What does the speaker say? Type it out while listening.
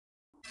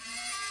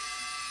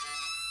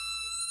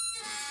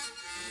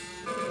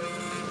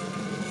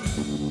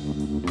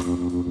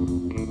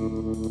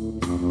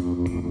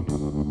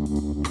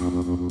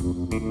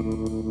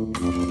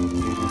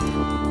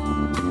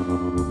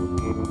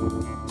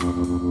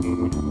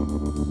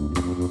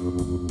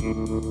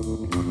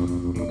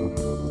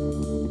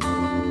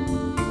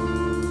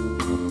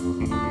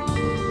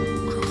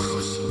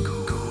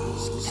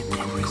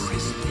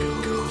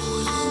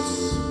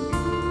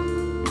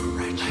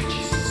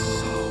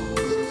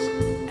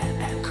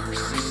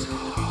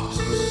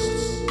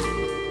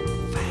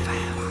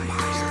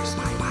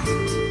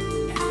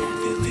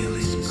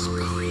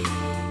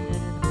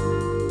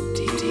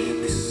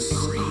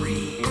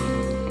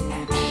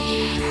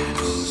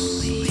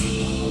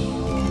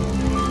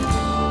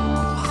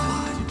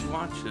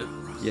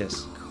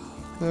Yes.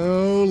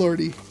 Oh,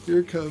 Lordy. Here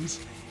it comes.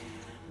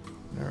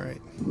 All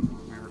right.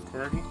 We're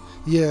recording?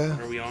 Yeah.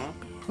 Are we on?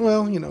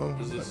 Well, you know.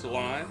 Is this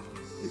live?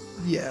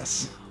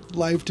 Yes.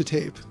 Live to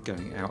tape.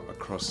 Going out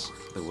across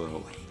the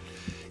world.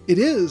 It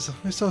is.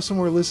 I saw some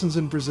more listens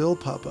in Brazil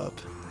pop up.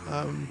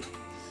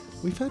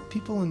 We've had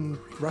people in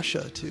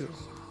Russia, too.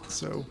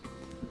 So,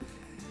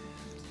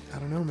 I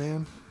don't know,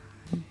 man.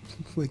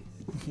 Like,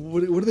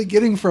 what are they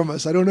getting from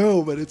us? I don't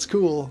know, but it's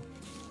cool.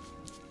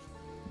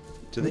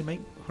 Do they make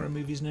horror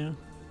movies now?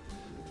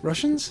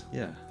 Russians?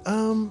 Yeah.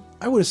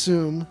 I would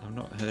assume. I've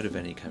not heard of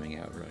any coming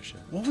out of Russia.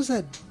 What was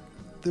that?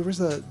 There was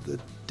the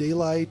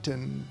Daylight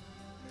and...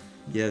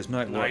 Yeah, there's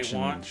Night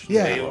Watch.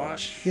 Yeah.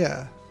 Baywatch.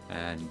 Yeah.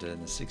 And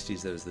in the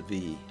 60s there was the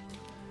V.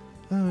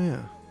 Oh,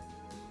 yeah.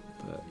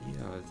 But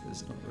yeah,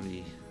 there's not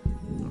really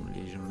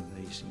a genre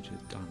they seem to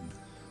have done.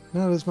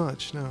 Not as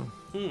much, no.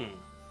 Hmm.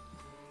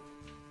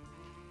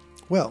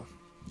 Well,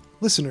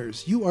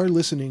 listeners, you are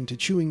listening to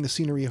Chewing the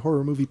Scenery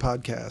Horror Movie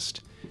Podcast.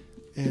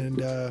 And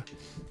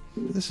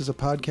this is a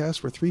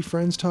podcast where three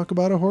friends talk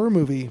about a horror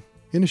movie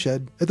in a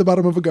shed at the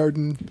bottom of a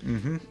garden.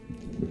 Mm-hmm.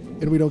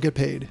 And we don't get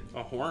paid.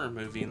 A horror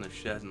movie in the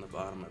shed in the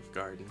bottom of the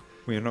garden.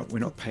 We're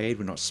not paid,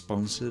 we're not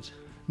sponsored.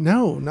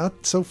 No,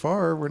 not so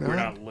far. We're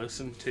not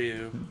listened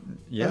to.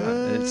 Yeah,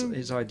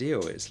 it's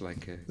ideal. It's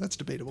like a... That's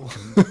debatable.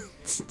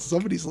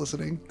 Somebody's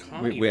listening.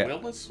 Connie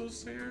Willis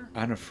was there?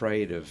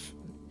 Unafraid of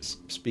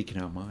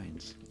speaking our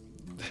minds.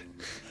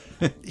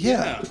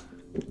 Yeah.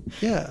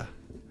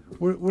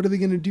 What are they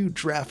going to do?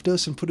 Draft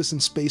us and put us in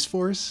Space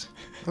Force?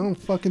 I don't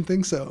fucking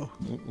think so.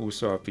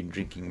 Also, I've been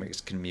drinking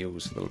Mexican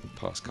mules for the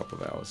past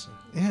couple of hours.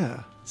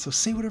 Yeah. So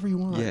say whatever you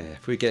want. Yeah,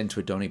 if we get into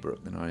a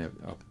Donnybrook, then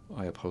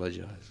I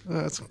apologize.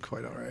 That's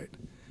quite all right.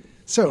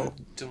 So,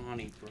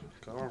 Donnybrook,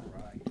 all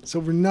right. So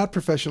we're not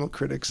professional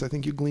critics. I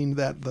think you gleaned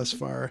that thus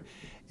far.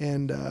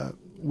 And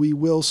we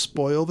will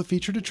spoil the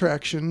featured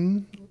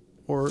attraction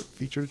or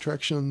featured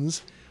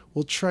attractions.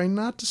 We'll try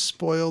not to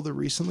spoil the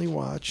recently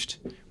watched,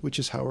 which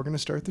is how we're going to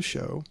start the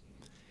show.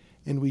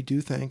 And we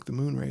do thank the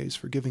Moonrays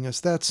for giving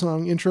us that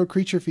song, Intro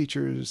Creature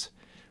Features.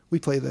 We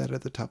play that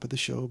at the top of the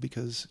show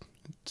because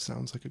it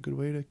sounds like a good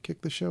way to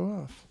kick the show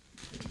off.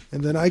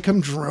 And then I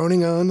come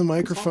droning on the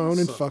microphone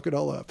and fuck it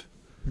all up.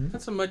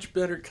 That's a much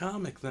better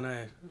comic than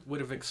I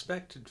would have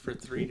expected for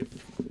third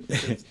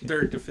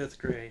to fifth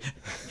grade.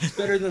 It's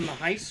better than the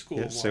high school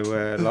one. So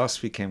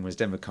last weekend was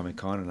Denver Comic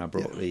Con, and I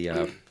brought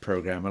the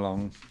program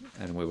along,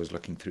 and we was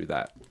looking through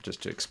that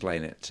just to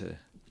explain it to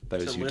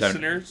those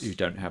who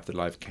don't have the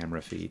live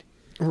camera feed.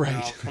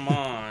 Right. Oh, come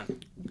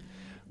on.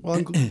 Well,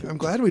 I'm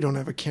glad we don't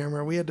have a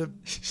camera. We had to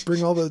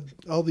bring all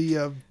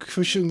the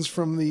cushions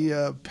from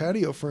the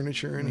patio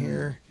furniture in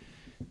here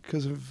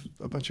because of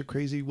a bunch of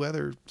crazy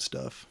weather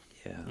stuff.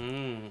 Yeah.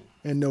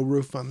 And no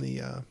roof on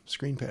the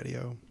screen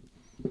patio.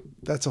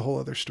 That's a whole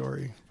other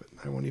story, but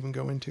I won't even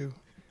go into.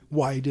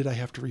 Why did I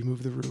have to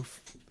remove the roof?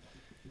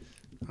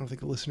 I don't think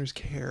the listeners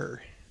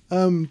care.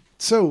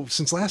 So,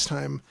 since last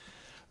time,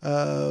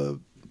 what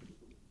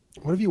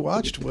have you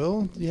watched,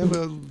 Will? You have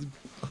a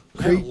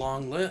I have a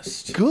long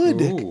list.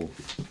 Good. Ooh.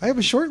 I have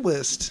a short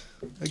list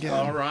again.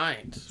 All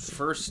right.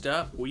 First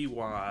up, we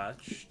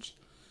watched...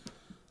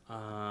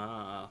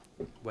 well,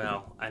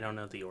 I don't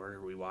know the order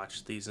we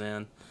watched these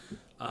in.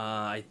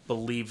 I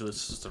believe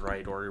this is the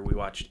right order. We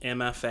watched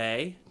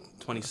MFA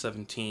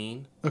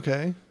 2017.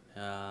 Okay.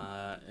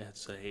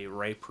 It's a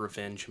rape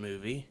revenge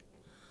movie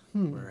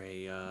where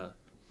a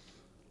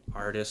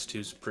artist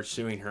who's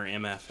pursuing her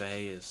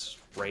MFA is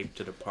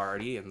raped at a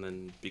party and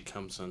then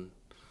becomes an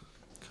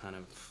kind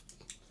of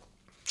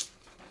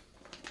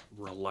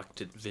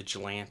reluctant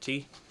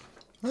vigilante.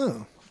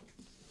 Oh.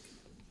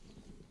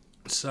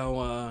 So,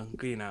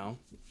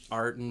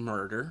 art and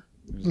murder.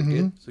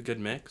 Good. It's a good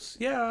mix.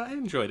 Yeah, I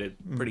enjoyed it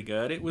pretty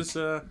good. It was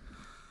a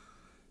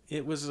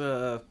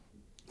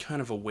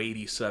kind of a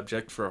weighty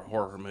subject for a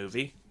horror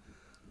movie.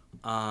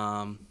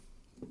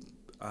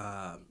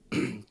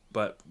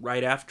 But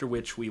right after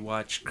which we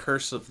watched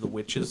Curse of the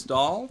Witch's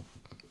Doll.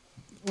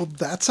 Well,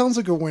 that sounds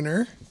like a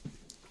winner.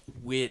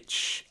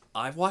 Which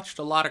I've watched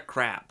a lot of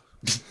crap,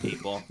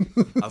 people.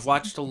 I've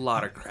watched a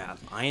lot of crap.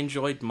 I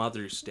enjoyed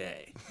Mother's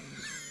Day.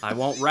 I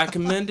won't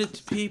recommend it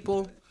to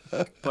people,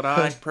 but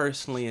I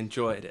personally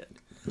enjoyed it.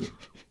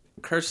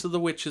 Curse of the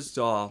Witch's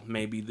Doll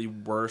may be the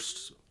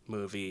worst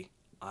movie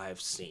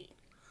I've seen.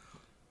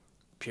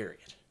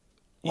 Period.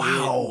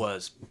 Wow. It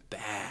was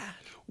bad.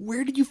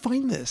 Where did you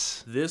find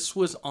this? This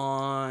was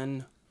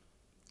on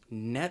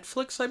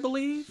Netflix, I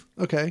believe.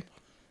 Okay.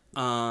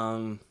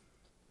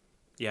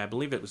 Yeah, I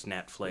believe it was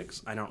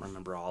Netflix. I don't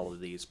remember all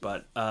of these,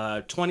 but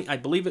I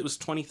believe it was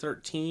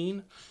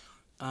 2013.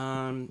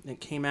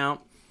 It came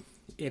out.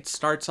 It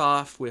starts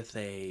off with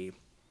a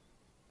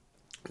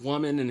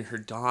woman and her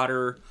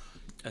daughter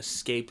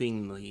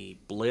escaping the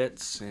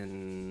Blitz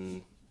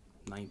in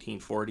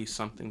 1940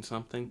 something.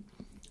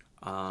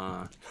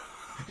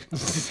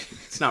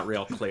 It's not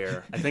real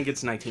clear. I think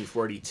it's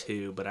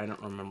 1942, but I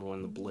don't remember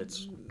when the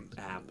Blitz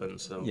happened.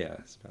 So yeah,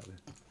 that's about it.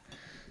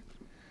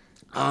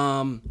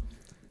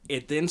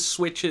 It then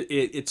switches.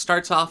 It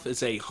starts off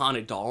as a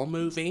haunted doll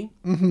movie.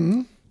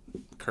 Mm-hmm.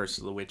 Curse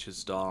of the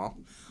Witch's Doll.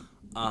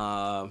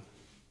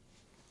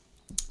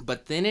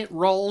 But then it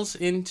rolls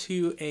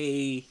into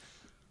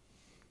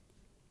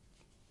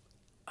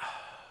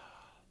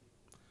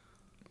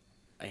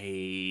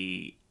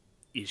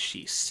is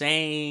she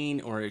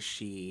sane or is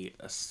she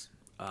a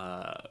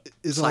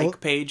psych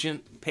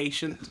patient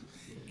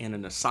in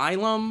an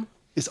asylum?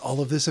 Is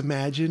all of this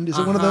imagined? Is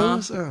it one of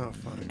those? Oh,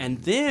 fine.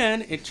 And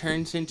then it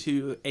turns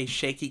into a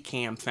shaky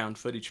cam found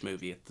footage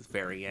movie at the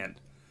very end.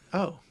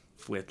 Oh.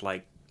 With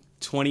like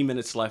 20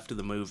 minutes left of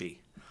the movie.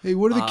 Hey,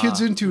 what are the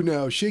kids into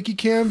now? Shaky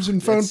cams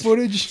and found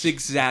footage? It's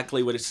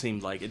exactly what it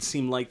seemed like. It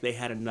seemed like they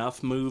had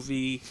enough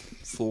movie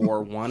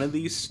for one of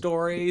these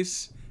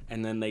stories,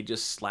 and then they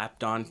just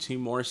slapped on 2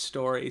 more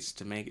stories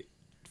to make it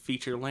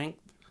feature length.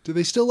 Do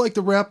they still like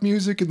the rap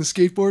music and the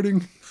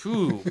skateboarding?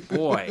 Ooh,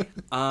 boy.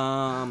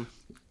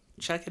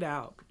 Check it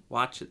out.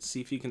 Watch it.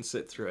 See if you can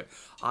sit through it.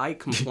 I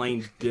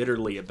complained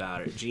bitterly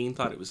about it. Gene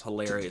thought it was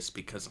hilarious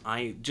because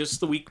just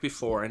the week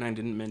before, and I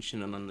didn't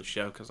mention it on the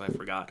show because I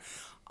forgot,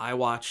 I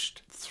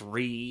watched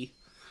 3,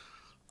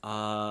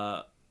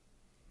 all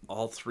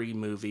 3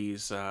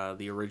 movies,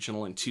 the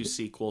original and 2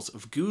 sequels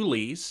of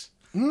Ghoulies,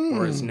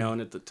 or as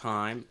known at the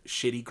time,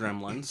 Shitty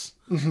Gremlins.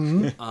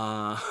 Mm-hmm.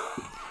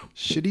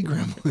 Shitty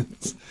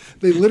Gremlins.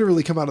 They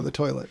literally come out of the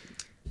toilet.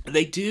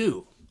 They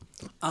do.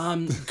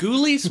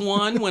 Ghoulies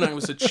 1, when I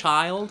was a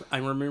child, I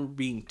remember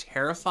being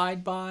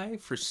terrified by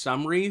for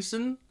some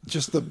reason.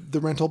 Just the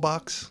rental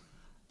box?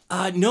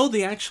 No,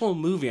 the actual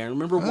movie. I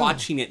remember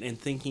watching it and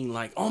thinking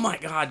like, oh my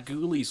God,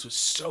 Ghoulies was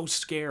so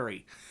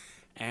scary.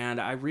 And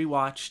I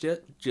rewatched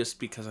it just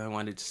because I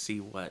wanted to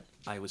see what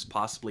I was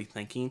possibly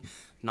thinking.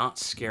 Not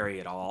scary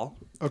at all.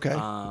 Okay.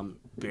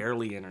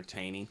 Barely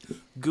entertaining.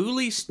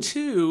 Ghoulies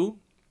 2,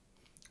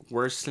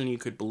 worse than you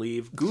could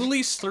believe.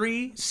 Ghoulies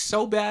 3,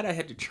 so bad I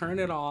had to turn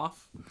it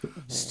off.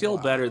 Still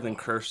better than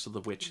Curse of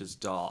the Witch's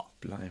Doll.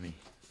 Blimey.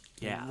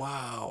 Yeah.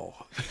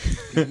 Wow.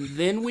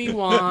 Then we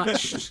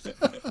watched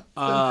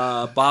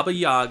Baba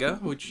Yaga,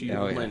 which you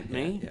lent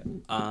me. Yeah.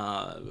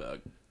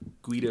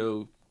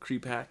 Guido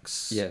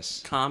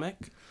Krepak's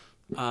comic.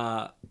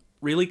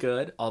 Really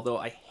good, although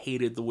I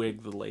hated the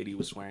wig the lady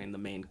was wearing, the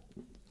main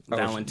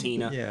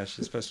Valentina. Yeah,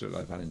 she's supposed to look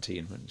like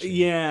Valentine, wasn't she?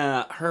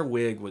 Yeah, her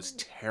wig was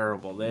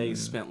terrible. They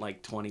spent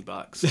like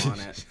 $20 on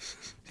it,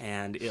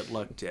 and it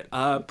looked it.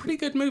 Pretty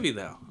good movie,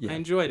 though. Yeah. I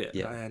enjoyed it.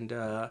 Yeah. And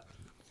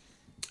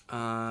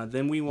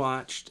then we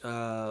watched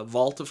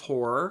Vault of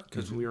Horror,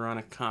 because we were on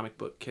a comic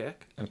book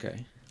kick.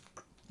 Okay.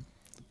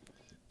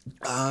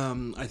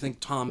 I think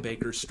Tom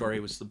Baker's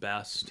story was the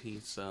best.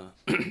 He's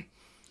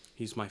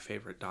my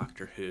favorite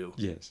Doctor Who.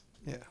 Yes.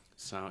 Yeah.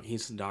 So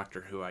he's the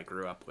Doctor Who I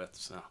grew up with.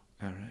 So.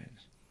 All right.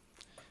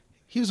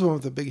 He was the one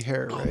with the big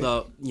hair, right?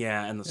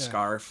 And the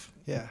scarf.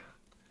 Yeah.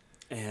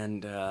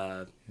 And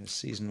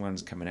season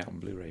 1's coming out on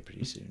Blu-ray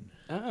pretty soon.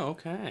 Oh,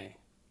 okay.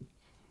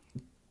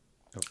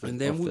 Of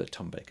the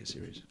Tom Baker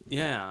series.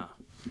 Yeah.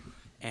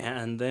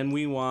 And then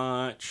we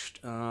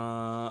watched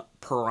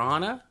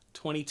Piranha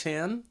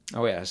 2010.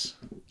 Oh, yes.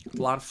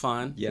 A lot of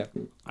fun. Yeah.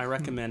 I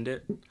recommend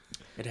it.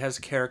 It has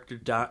a character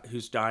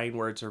whose dying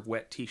words are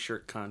wet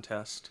t-shirt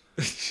contest.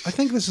 I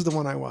think this is the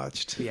one I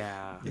watched.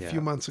 Yeah. A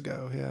few months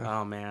ago, yeah.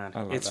 Oh, man.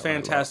 It's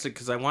fantastic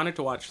because I wanted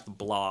to watch The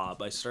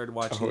Blob. I started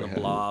watching The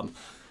Blob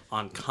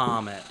on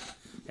Comet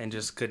and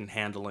just couldn't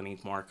handle any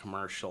more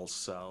commercials,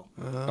 so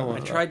I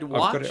tried to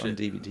watch it. I've got it on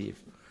DVD.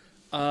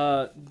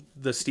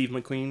 The Steve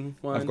McQueen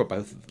one? I've got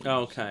both of them.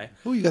 Oh, okay.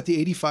 Oh, you got the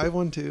 85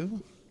 one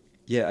too?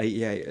 Yeah.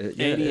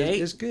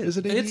 88? It's good. Is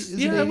it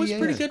 80? It was a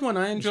pretty good one.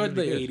 I enjoyed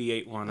the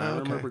 88 one. I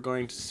okay. remember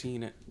going to see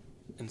it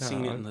in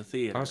the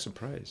theater. I was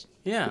surprised.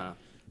 Yeah.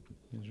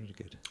 It was really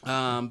good.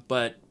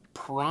 But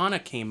Piranha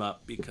came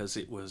up because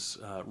it was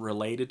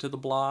related to the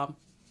Blob.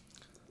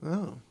 Oh. I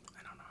don't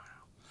know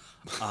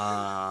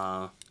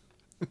how.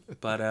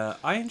 But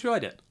I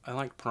enjoyed it. I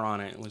liked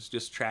Piranha. It was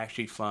just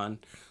trashy fun.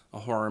 A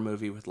horror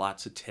movie with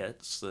lots of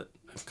tits that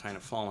have kind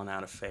of fallen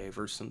out of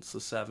favor since the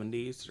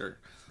 70s or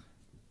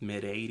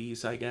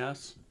mid-80s, I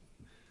guess.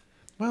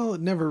 Well,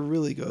 it never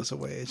really goes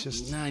away. It's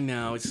just... I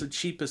know. It's the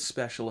cheapest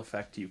special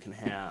effect you can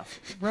have.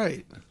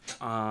 Right.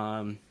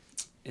 And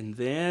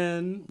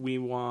then we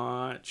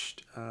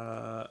watched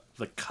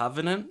The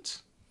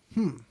Covenant,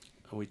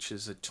 which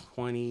is a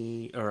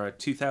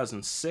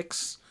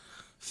 2006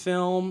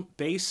 film.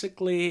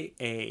 Basically,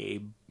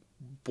 a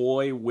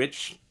boy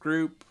witch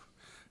group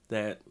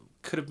that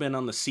could have been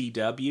on the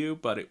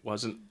CW, but it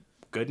wasn't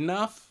good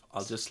enough.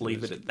 I'll just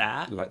leave it at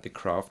that. Like The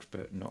Craft,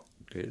 but not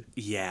good.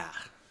 Yeah.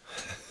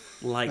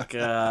 Like,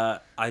 I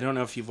don't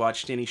know if you've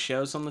watched any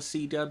shows on the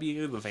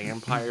CW, The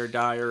Vampire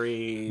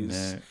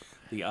Diaries, No.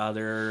 the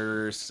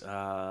others.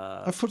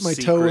 I've put my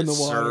Secret toe in the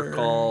water.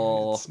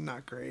 Circle. It's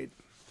not great.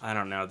 I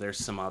don't know. There's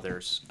some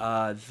others.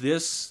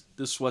 This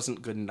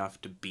wasn't good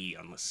enough to be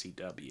on the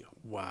CW.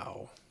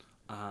 Wow.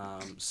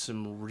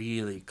 Some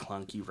really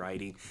clunky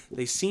writing.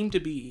 They seem to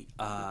be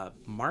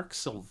Mark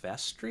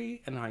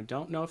Silvestri, and I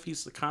don't know if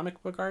he's the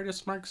comic book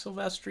artist Mark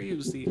Silvestri,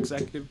 who's the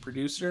executive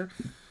producer,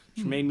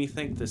 which made me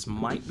think this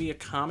might be a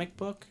comic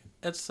book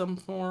at some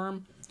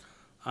form.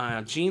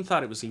 Jean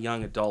thought it was a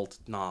young adult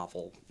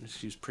novel.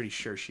 She was pretty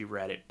sure she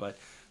read it, but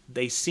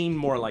they seemed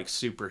more like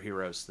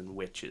superheroes than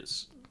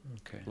witches.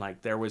 Okay.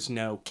 Like, there was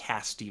no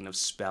casting of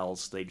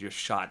spells. They just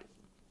shot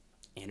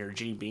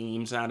energy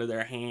beams out of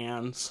their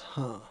hands.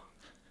 Huh.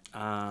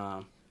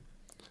 Uh,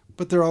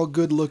 But they're all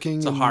good looking.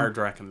 It's a hard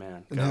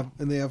recommend.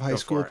 And they have high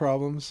school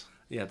problems.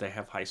 Yeah, they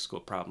have high school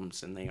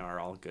problems, and they are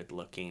all good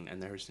looking.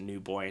 And there's a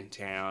new boy in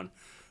town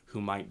who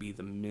might be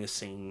the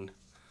missing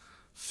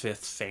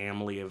fifth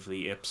family of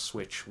the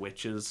Ipswich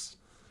witches.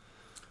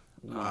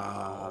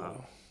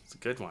 Wow. It's a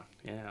good one.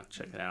 Yeah,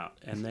 check it out.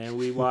 And then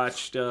we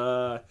watched,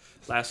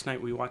 last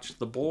night we watched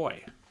The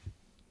Boy.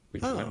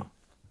 Which one?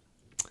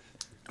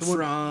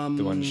 From...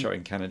 The one shot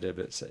in Canada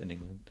but set in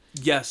England.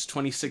 Yes,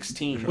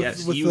 2016.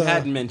 Yes, with you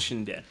had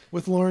mentioned it.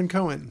 With Lauren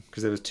Cohen.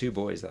 Because there was 2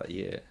 boys that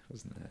year,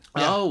 wasn't there?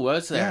 Yeah. Oh,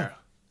 was there?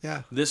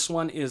 Yeah. This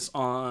one is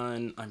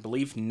on, I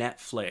believe,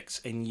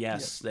 Netflix. And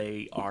yes,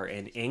 they are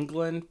in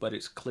England, but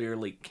it's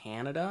clearly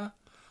Canada.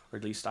 Or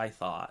at least I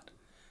thought.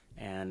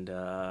 And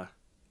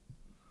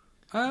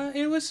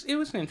it was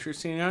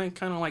interesting. I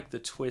kind of like the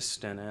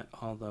twist in it.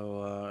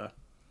 Although,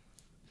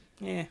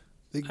 I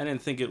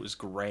didn't think it was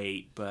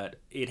great. But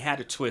it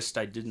had a twist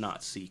I did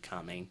not see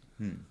coming.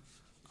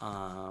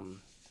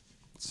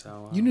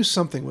 So You knew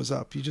something was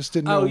up. You just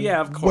didn't know. Oh yeah,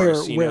 of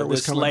course. Where it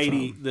was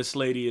coming from. This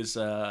lady is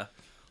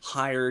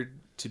hired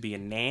to be a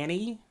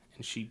nanny,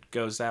 and she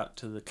goes out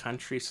to the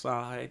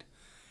countryside,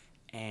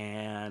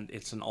 and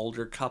it's an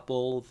older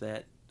couple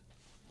that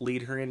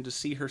lead her in to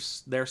see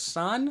their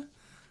son,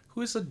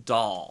 who is a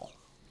doll.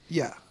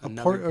 Yeah, a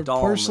Another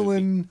doll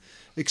porcelain,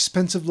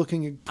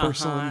 expensive-looking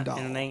porcelain doll.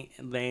 And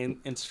they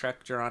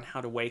instruct her on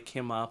how to wake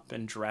him up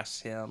and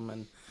dress him,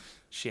 and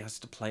she has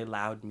to play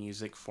loud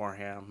music for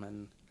him,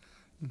 and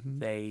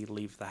they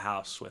leave the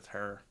house with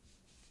her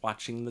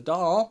watching the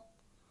doll,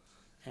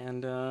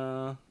 and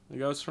it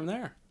goes from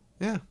there.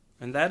 Yeah.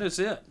 And that is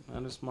it.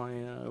 That is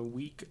my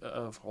week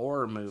of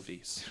horror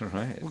movies.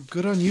 Right. Well,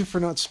 good on you for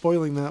not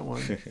spoiling that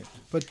one.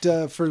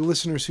 But for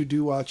listeners who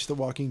do watch The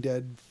Walking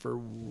Dead, for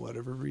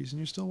whatever reason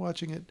you're still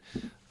watching it,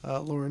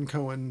 Lauren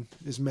Cohen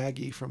is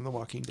Maggie from The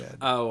Walking Dead.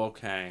 Oh,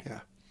 okay.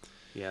 Yeah.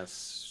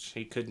 Yes,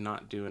 she could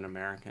not do an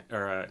American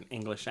or an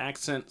English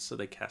accent, so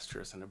they cast her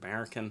as an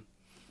American.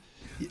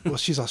 Well,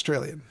 she's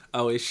Australian.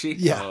 Oh, is she?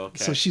 Yeah. Oh,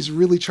 okay. So she's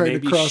really trying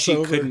to cross over.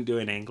 Maybe she couldn't do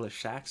an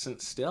English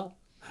accent still.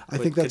 I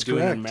think that's could do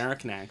correct. An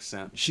American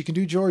accent. She can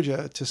do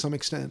Georgia to some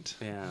extent.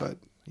 Yeah. But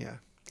yeah,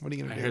 what are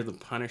you gonna I do? hear the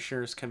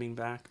Punisher is coming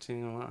back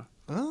to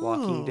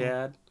Walking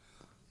Dead.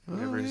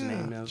 Whatever his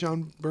name is.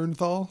 John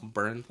Bernthal.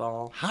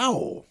 Bernthal.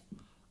 How?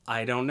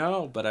 I don't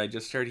know, but I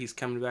just heard he's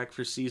coming back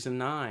for season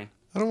 9.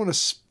 I don't want to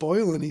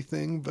spoil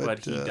anything,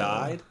 but he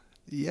died.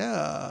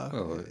 Yeah.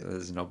 Well,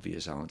 there's an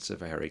obvious answer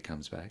for how he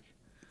comes back.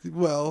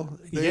 Well,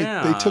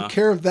 they took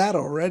care of that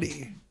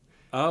already.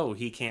 Oh,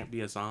 he can't be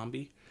a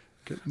zombie?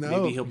 No.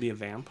 Maybe he'll be a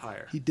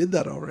vampire. He did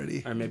that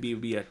already. Or maybe he'll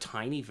be a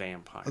tiny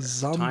vampire. A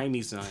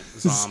tiny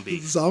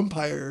zombie.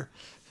 Zompire.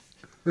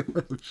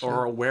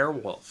 Or a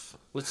werewolf.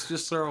 Let's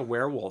just throw a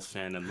werewolf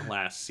in the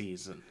last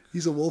season.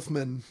 He's a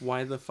wolfman.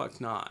 Why the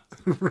fuck not?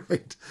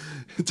 Right.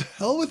 To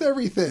hell with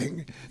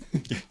everything.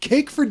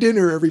 Cake for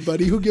dinner,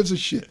 everybody. Who gives a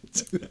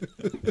shit?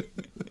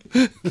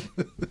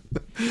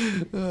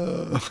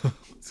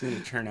 It's going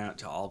to turn out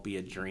to all be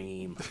a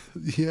dream.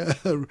 Yeah.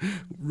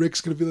 Rick's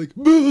going to be like,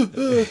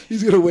 "Bah!"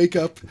 He's going to wake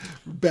up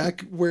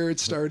back where it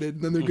started,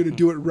 and then they're going to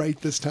do it right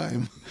this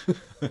time.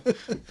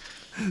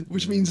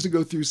 Which means to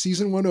go through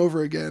season 1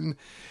 over again,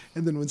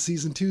 and then when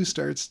season 2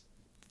 starts,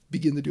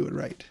 begin to do it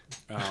right.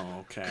 Oh,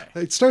 okay.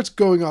 It starts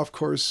going off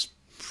course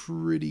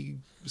pretty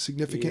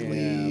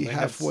significantly Yeah,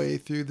 halfway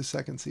through the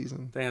second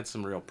season. They had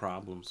some real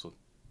problems with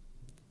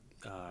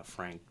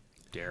Frank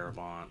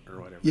Darabont or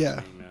whatever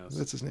Yeah, his name is.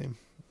 that's his name.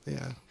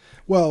 Yeah.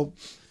 Well,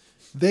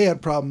 they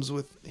had problems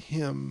with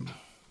him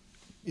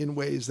in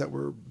ways that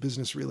were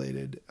business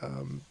related.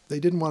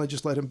 They didn't want to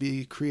just let him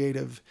be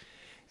creative.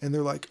 And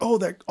they're like, oh,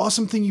 that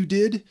awesome thing you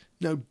did,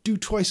 now do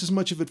twice as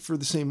much of it for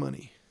the same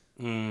money.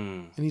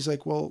 And he's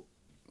like, well,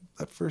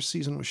 that first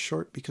season was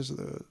short because of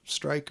the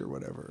strike or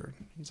whatever.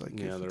 He's like,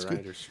 yeah, the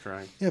writer's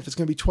strike. Yeah, if it's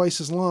going to be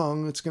twice as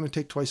long, it's going to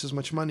take twice as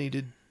much money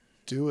to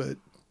do it.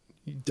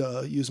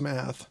 Duh, use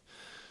math.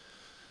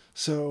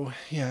 So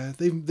yeah,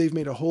 they've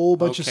made a whole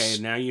bunch of. Okay,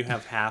 now you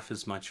have half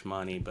as much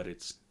money, but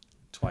it's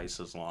twice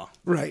as long.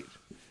 Right.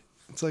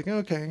 It's like,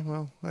 okay,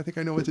 well, I think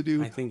I know what to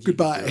do. I think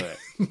Goodbye. You do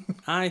it.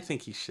 I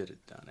think you should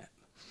have done it.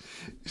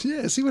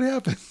 Yeah, see what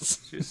happens.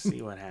 Just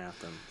see what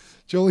happens.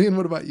 Jolien,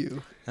 what about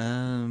you?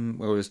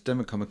 Well, it was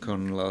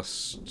Democomicon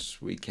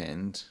last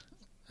weekend,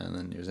 and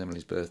then it was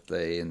Emily's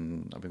birthday,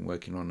 and I've been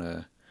working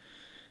on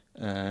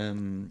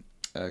a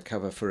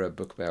cover for a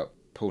book about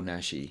Paul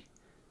Naschy,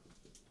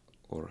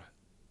 or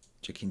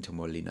Jacinto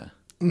Molina.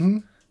 Mm-hmm.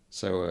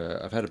 So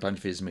I've had a bunch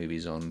of his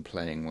movies on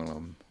playing while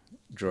I'm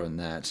drawing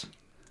that.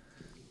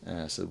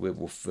 So the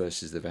Werewolf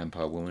versus the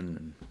Vampire Woman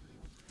and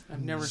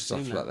I've never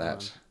stuff seen like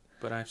that, that.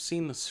 But I've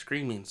seen the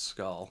Screaming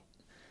Skull.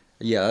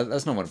 Yeah,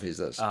 that's not one of his.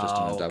 That's just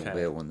on a double okay.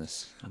 bill on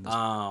this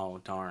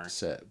Oh, darn.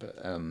 set. But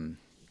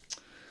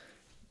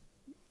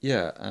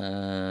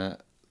yeah,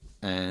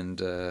 and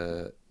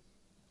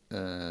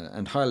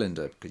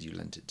Highlander, because you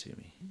lent it to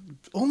me.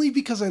 Only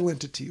because I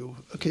lent it to you.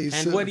 Okay. And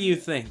so what do you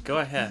think? Go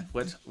ahead.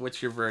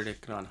 What's your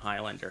verdict on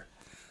Highlander?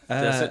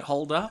 Does it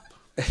hold up?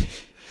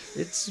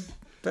 It's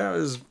about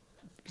as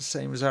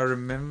same as I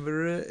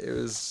remember it.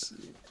 It's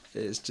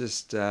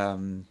just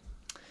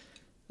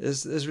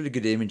there's really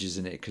good images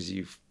in it because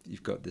you've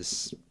got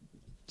this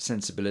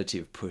sensibility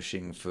of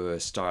pushing for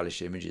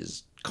stylish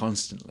images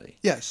constantly.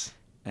 Yes.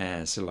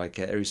 And so like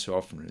every so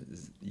often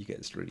you get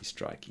this really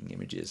striking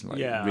images and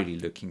like really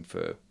looking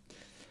for.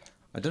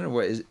 I don't know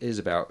what it is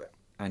about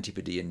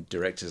Antipodean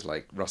directors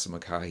like Russell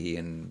Mulcahy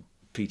and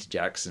Peter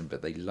Jackson,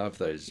 but they love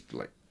those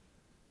like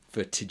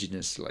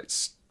vertiginous like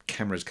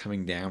cameras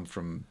coming down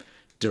from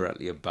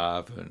directly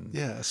above and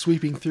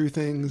sweeping through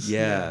things.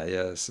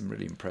 Yeah, some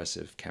really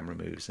impressive camera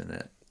moves in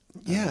it.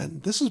 Yeah,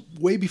 this is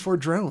way before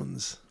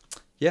drones.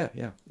 Yeah.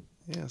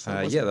 So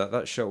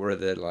that shot where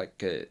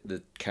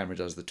the camera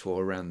does the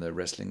tour around the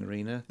wrestling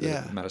arena,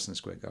 Madison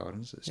Square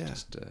Gardens. It's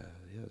just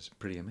it's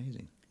pretty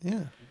amazing.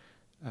 Yeah.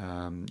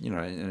 And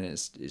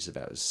it's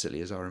about as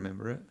silly as I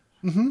remember it.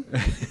 Mm-hmm.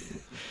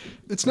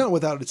 It's not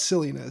without its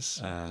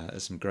silliness.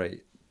 There's some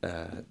great.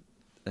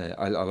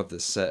 I love the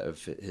set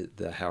of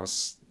the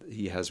house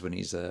he has when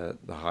he's the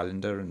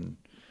Highlander, and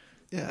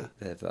they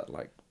have that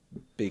like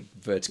big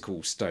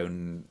vertical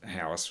stone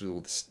house with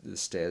all the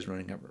stairs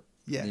running up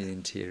in the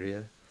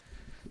interior.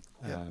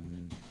 So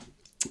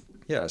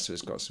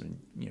it's got some,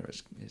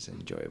 it's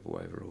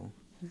enjoyable overall.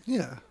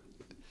 Yeah.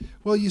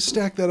 Well, you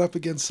stack that up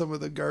against some of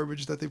the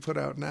garbage that they put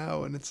out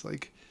now, and it's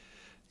like,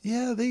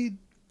 they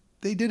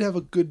did have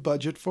a good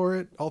budget for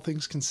it, all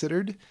things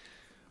considered.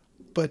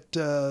 But,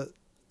 the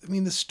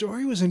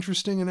story was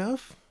interesting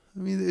enough.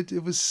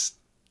 It was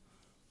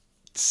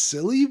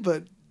silly,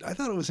 but I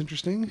thought it was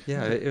interesting.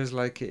 Yeah, it was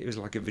like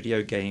a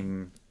video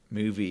game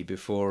movie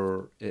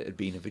before it had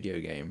been a video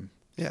game.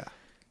 Yeah.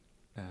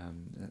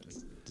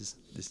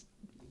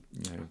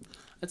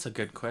 That's a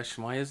good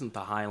question. Why isn't the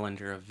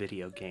Highlander a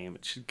video game?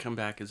 It should come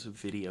back as a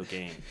video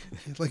game.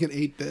 Like an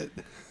 8-bit.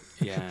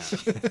 Yeah.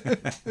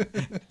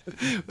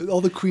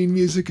 All the Queen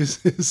music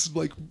is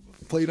like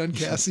played on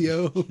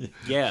Casio.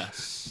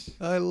 Yes.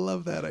 I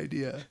love that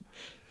idea.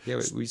 Yeah,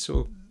 we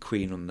saw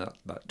Queen on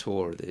that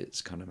tour, the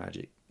It's Kind of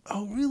Magic.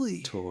 Oh,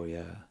 really? Tour,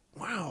 yeah.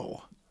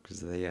 Wow. Because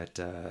they had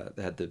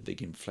the big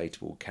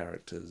inflatable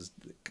characters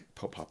that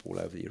pop up all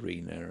over the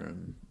arena,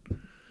 and they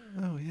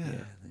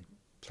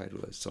played all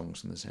those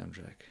songs from the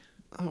soundtrack.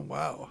 Oh,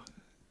 wow.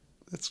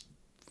 That's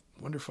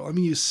wonderful.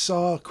 You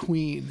saw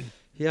Queen.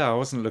 Yeah, I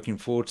wasn't looking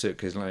forward to it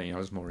because I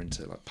was more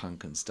into like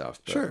punk and stuff.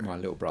 But my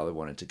little brother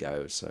wanted to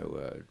go,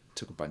 so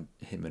took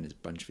him and a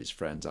bunch of his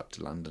friends up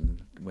to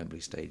London, Wembley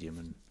Stadium,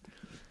 and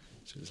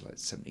so it was like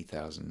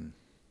 70,000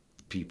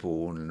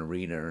 people in an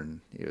arena,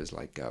 and it was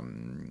like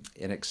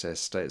INXS,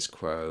 Status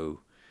Quo,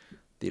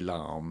 The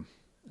Alarm,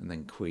 and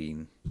then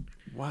Queen.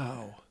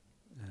 Wow.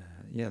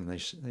 And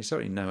they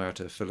certainly know how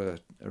to fill a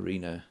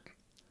arena.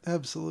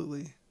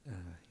 Absolutely.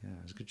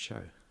 It was a good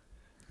show.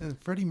 And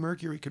Freddie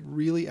Mercury could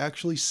really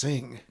actually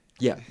sing.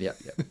 Yeah.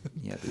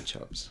 The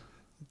chops.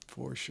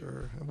 For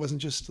sure. It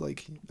wasn't just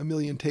like a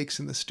million takes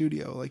in the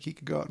studio. Like he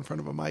could go out in front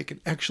of a mic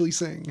and actually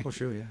sing. Oh,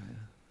 sure, yeah.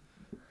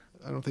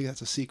 I don't think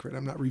that's a secret.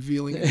 I'm not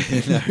revealing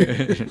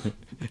it.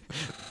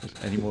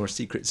 Any more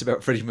secrets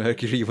about Freddie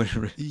Mercury you want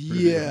to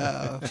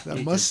Yeah.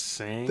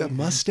 That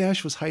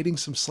mustache was hiding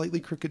some slightly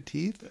crooked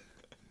teeth.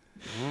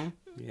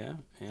 Yeah.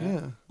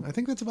 I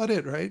think that's about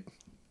it, right?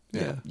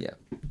 Yeah.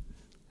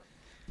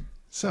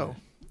 So,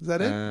 is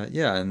that it?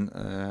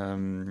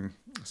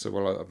 So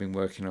while I've been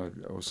working, I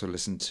also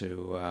listened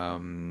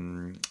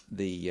to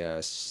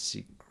the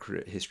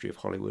Secret History of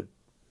Hollywood.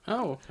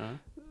 Oh, okay.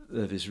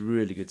 This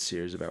really good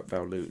series about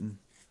Val Lewton.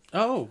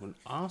 Oh,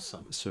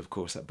 awesome. So, of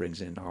course, that brings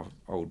in our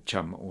old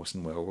chum,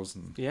 Orson Welles.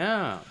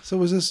 So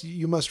was this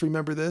You Must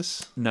Remember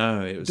This?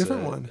 No, it was a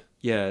different one.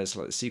 Yeah, it's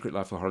like The Secret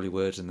Life of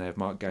Hollywood, and they have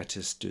Mark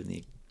Gatiss doing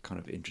the kind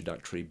of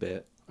introductory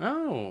bit.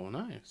 Oh,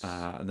 nice.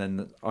 And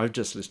then I've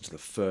just listened to the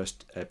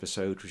first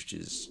episode, which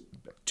is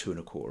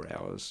 2.25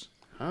 hours.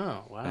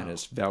 Oh, wow. And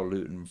it's Val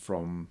Lewton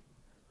from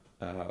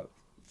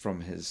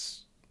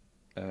his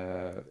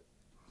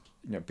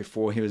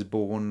before he was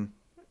born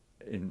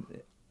in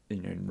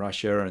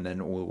Russia, and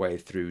then all the way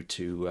through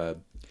to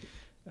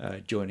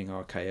joining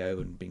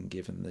RKO and being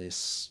given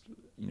this,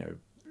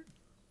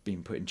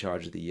 being put in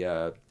charge of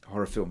the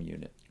horror film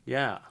unit.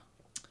 Yeah.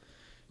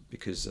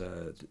 Because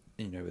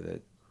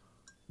the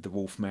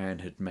Wolfman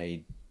had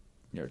made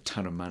a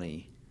ton of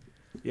money.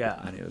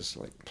 Yeah. And it was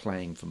like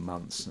playing for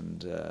months,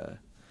 and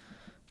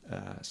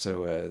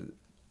so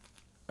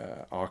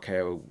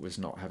RKO was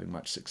not having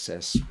much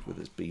success with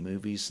its B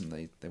movies, and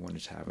they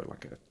wanted to have a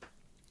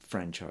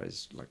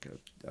franchise, like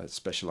a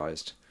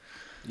specialized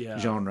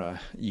genre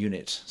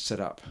unit set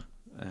up,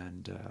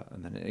 and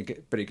then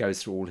it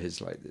goes through all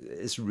his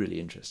it's a really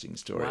interesting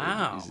story.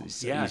 Wow. He's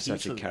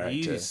such a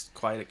character. He's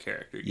quite a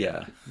character.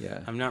 Yeah.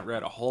 I've not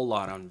read a whole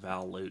lot on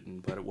Val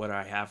Lewton, but what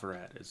I have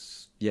read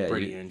is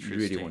pretty interesting.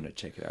 You really want to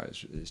check it out.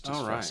 It's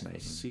just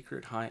fascinating.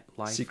 Secret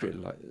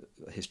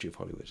History of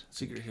Hollywood.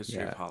 Secret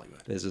History of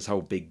Hollywood. There's this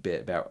whole big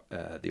bit about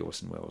the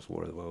Orson Welles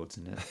War of the Worlds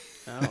in it,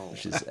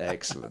 which is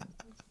excellent.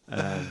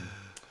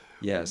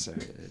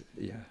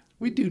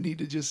 We do need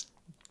to just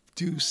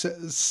do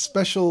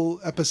special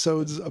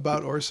episodes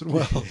about Orson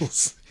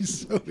Welles.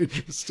 He's so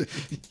interesting.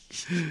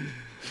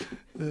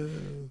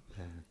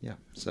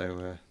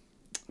 So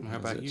how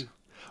about you?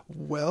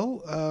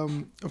 Well,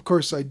 of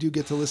course, I do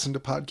get to listen to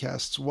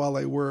podcasts while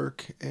I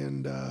work,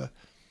 and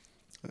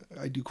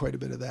I do quite a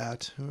bit of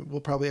that. We'll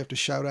probably have to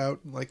shout out,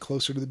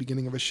 closer to the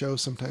beginning of a show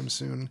sometime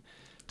soon,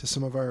 to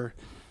some of our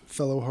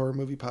fellow horror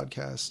movie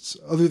podcasts,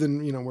 other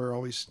than, we're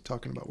always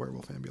talking about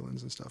Werewolf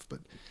Ambulance and stuff.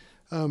 But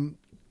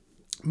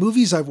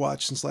movies I've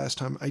watched since last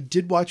time, I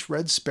did watch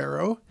Red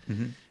Sparrow,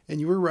 and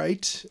you were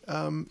right.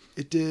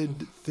 It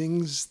did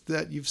things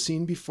that you've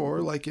seen before,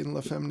 like in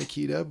La Femme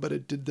Nikita, but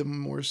it did them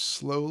more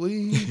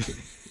slowly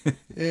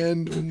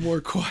and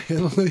more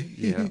quietly.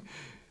 Yeah.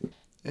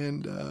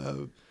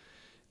 And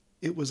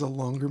it was a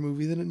longer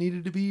movie than it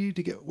needed to be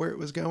to get where it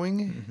was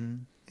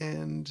going.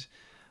 And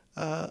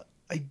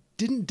I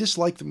didn't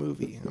dislike the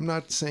movie. I'm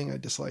not saying I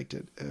disliked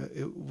it.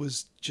 It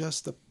was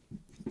just the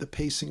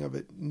pacing of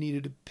it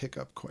needed to pick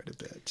up quite a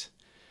bit.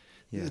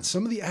 Yeah.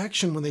 Some of the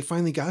action when they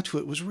finally got to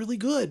it was really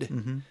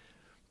good.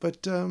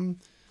 But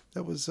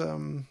that was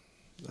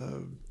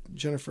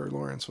Jennifer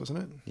Lawrence, wasn't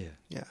it? Yeah.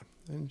 Yeah.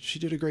 And she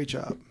did a great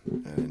job.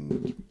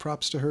 And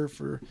props to her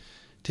for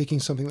taking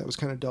something that was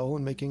kind of dull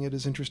and making it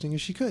as interesting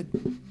as she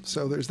could.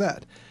 So there's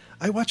that.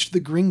 I watched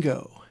The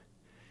Gringo.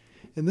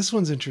 And this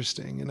one's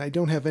interesting, and I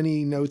don't have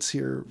any notes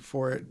here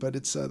for it, but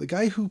it's the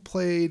guy who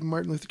played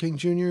Martin Luther King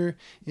Jr.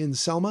 in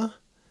Selma,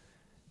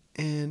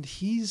 and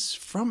he's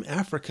from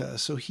Africa,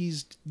 so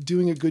he's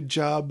doing a good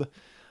job.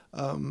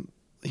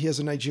 He has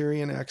a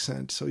Nigerian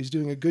accent, so he's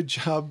doing a good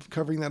job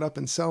covering that up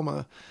in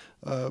Selma.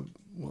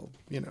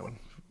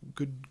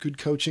 Good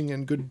coaching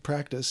and good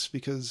practice,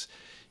 because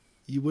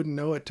you wouldn't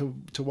know it to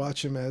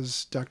watch him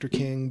as Dr.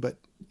 King, but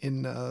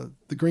in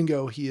The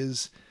Gringo, he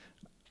is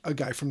a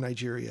guy from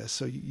Nigeria,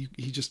 so he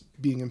just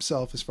being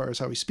himself as far as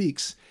how he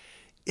speaks.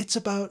 It's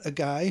about a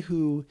guy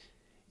who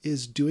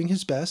is doing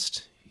his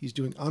best. He's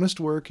doing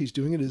honest work. He's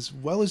doing it as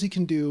well as he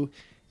can do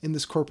in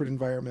this corporate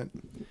environment.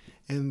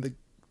 And the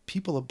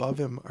people above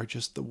him are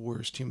just the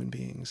worst human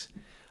beings.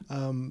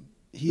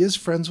 He is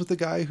friends with the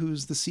guy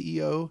who's the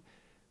CEO,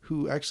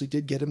 who actually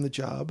did get him the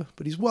job,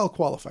 but he's well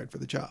qualified for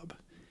the job.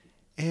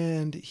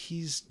 And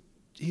he's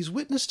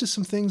witness to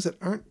some things that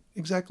aren't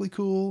exactly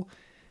cool.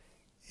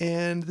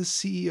 And the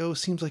CEO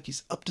seems like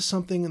he's up to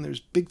something, and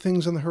there's big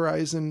things on the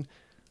horizon,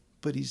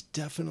 but he's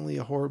definitely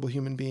a horrible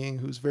human being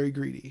who's very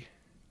greedy.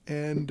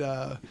 And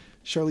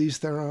Charlize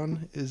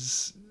Theron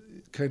is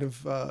kind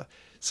of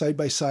side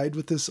by side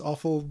with this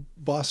awful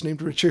boss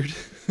named Richard.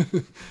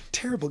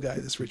 Terrible guy,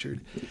 this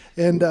Richard.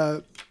 And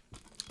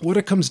what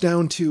it comes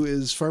down to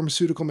is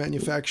pharmaceutical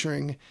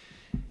manufacturing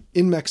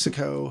in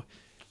Mexico,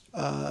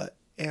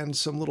 and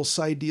some little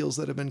side deals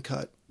that have been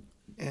cut.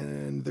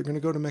 And they're going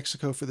to go to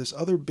Mexico for this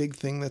other big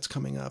thing that's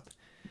coming up.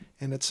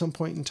 And at some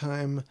point in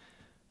time,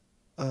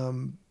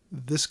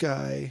 this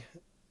guy,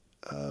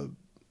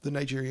 the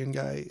Nigerian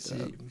guy...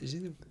 Is he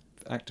the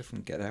actor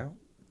from Get Out?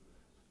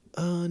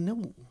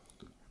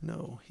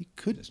 No, he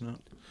could... It's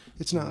not?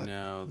 It's not.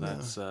 No,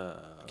 that's...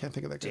 Can't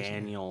think of that guy's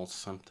name. Daniel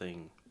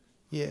something.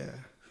 Yeah.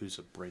 Who's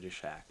a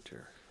British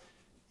actor.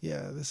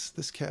 Yeah,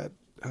 this cat...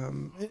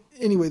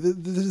 anyway,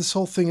 this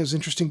whole thing is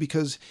interesting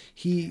because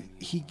he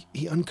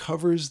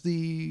uncovers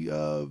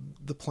the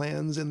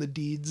plans and the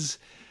deeds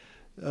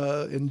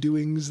and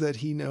doings that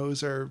he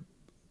knows are,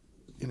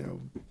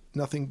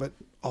 nothing but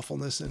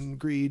awfulness and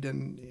greed,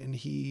 and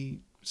he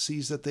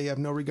sees that they have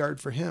no regard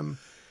for him,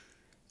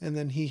 and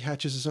then he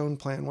hatches his own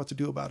plan what to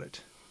do about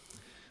it.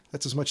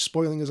 That's as much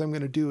spoiling as I'm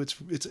going to do.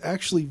 It's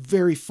actually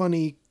very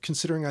funny,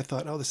 considering I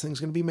thought, this thing's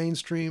going to be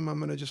mainstream. I'm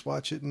going to just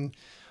watch it and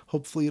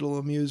hopefully it'll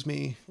amuse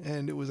me.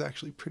 And it was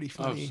actually pretty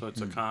funny. Oh, so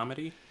it's a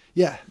comedy?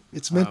 Yeah,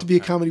 it's meant to be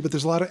a comedy, but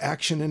there's a lot of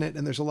action in it,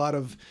 and there's a lot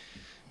of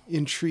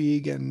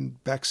intrigue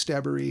and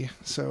backstabbery.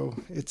 So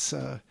it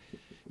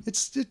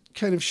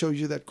kind of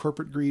shows you that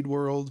corporate greed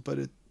world, but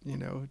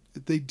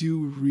they do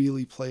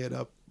really play it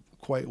up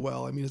quite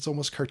well. I mean, it's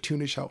almost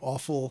cartoonish how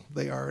awful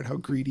they are and how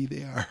greedy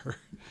they are.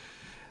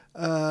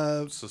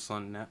 Is this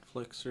on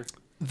Netflix or?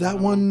 That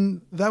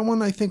one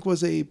I think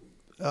was a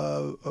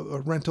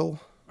rental.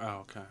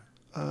 Oh, okay.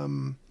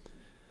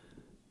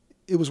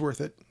 It was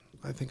worth it.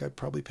 I think I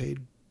probably paid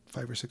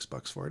 $5 or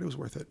 $6 for it. It was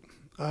worth it.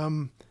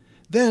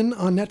 Then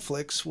on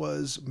Netflix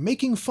was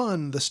Making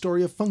Fun: The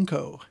Story of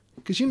Funko.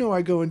 Because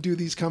I go and do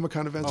these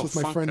Comic-Con events with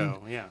my Funko, friend.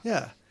 Yeah.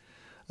 Yeah.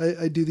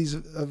 I do these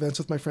events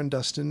with my friend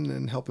Dustin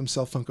and help him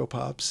sell Funko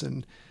Pops.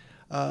 And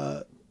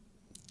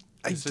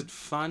is it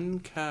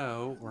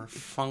Funko or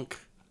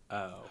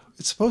Funk-O?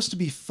 It's supposed to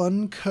be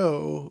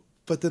Funko,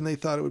 but then they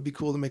thought it would be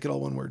cool to make it all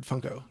one word,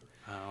 Funko.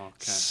 Oh, okay.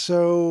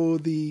 So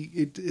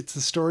it's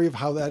the story of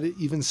how that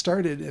even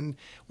started. And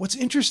what's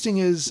interesting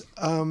is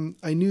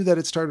I knew that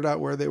it started out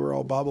where they were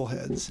all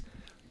bobbleheads,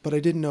 but I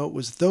didn't know it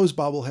was those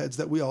bobbleheads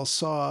that we all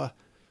saw,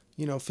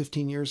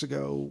 15 years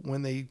ago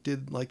when they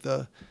did like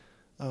the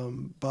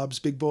Bob's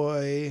Big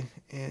Boy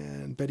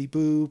and Betty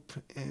Boop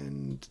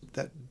and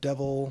that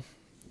devil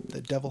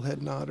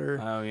head nodder.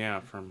 Oh, yeah,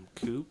 from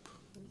Coop.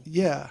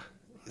 Yeah.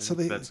 So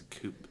that's a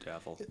Coop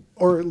devil.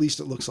 Or at least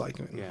it looks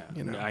like it. Yeah.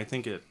 I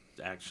think it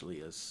actually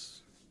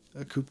is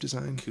a Coop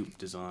design. Coop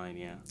design,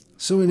 yeah.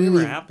 So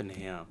whatever happened to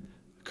him?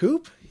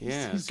 Coop?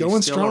 Yeah. He's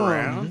going strong.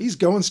 Around? He's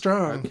going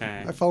strong.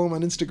 Okay. I follow him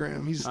on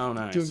Instagram. He's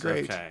nice. doing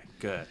great. Okay,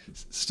 good.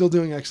 Still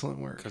doing excellent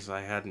work. Because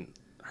I hadn't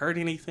heard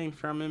anything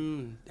from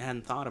him,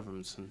 hadn't thought of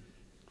him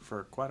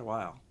for quite a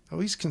while. Oh,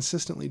 he's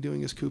consistently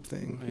doing his Coop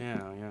thing.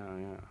 Yeah.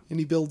 And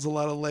he builds a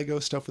lot of Lego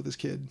stuff with his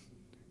kid.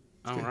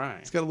 All right.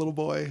 He's got a little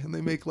boy, and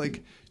they make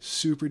like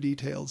super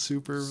detailed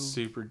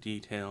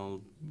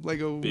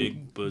Lego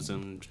big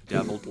bosomed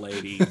deviled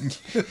lady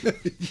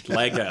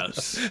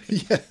Legos.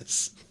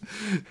 Yes.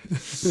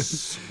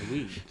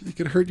 Sweet. You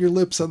can hurt your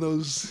lips on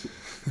those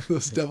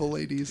devil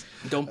ladies.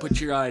 Don't put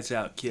your eyes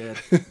out, kid.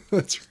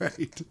 That's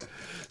right.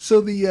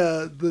 So the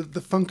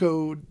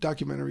Funko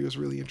documentary was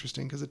really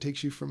interesting because it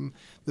takes you from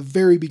the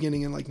very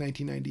beginning in like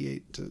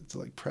 1998 to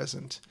like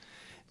present,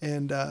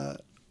 and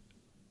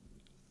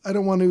I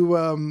don't want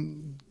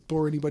to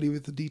bore anybody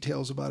with the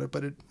details about it,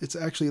 but it's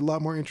actually a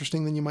lot more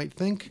interesting than you might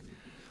think.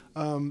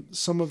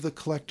 Some of the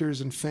collectors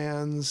and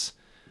fans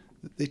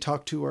they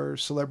talk to are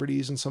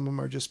celebrities, and some of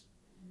them are just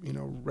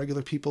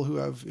regular people who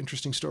have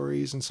interesting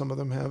stories, and some of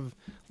them have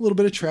a little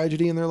bit of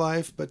tragedy in their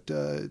life, but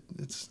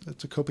it's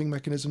a coping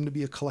mechanism to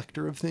be a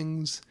collector of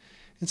things,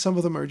 and some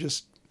of them are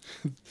just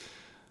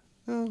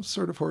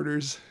sort of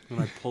hoarders.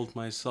 When I pulled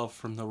myself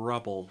from the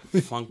rubble,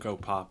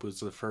 Funko Pop was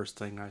the first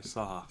thing I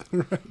saw.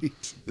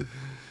 Right.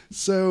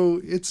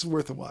 So it's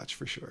worth a watch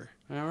for sure.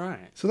 All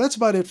right. So that's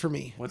about it for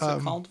me. What's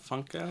it called?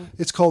 Funko?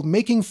 It's called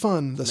Making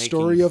Fun: The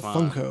Story of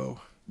Funko.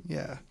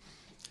 Yeah.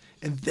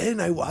 And then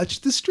I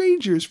watched The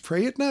Strangers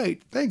Pray at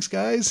Night. Thanks,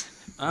 guys.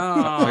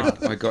 Oh.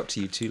 I got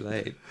to you too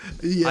late.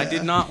 Yeah. I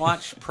did not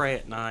watch Pray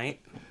at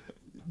Night.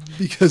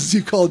 Because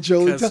you called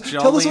Jolien.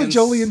 Tell us what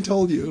Jolien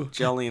told you.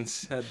 Jolien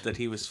said that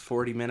he was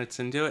 40 minutes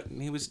into it,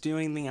 and he was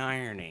doing the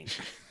ironing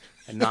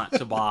and not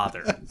to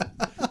bother,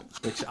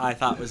 which I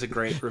thought was a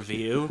great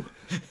review.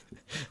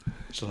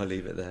 Shall I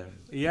leave it there?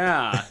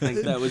 Yeah, I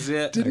think that was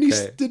it.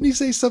 Didn't he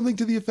say something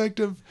to the effect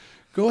of,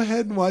 go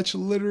ahead and watch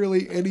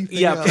literally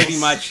anything else? Yeah, pretty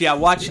much. Yeah,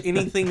 watch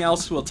anything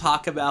else. We'll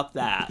talk about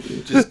that.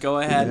 Just go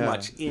ahead and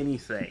watch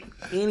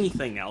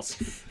anything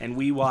else. And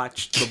we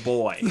watched The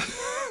Boy.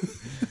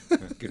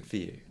 Good for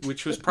you.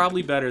 Which was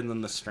probably better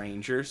than The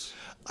Strangers.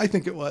 I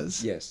think it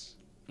was. Yes.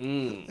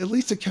 At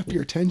least it kept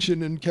your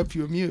attention and kept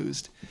you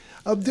amused.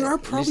 There are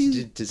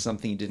probably... Did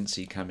something you didn't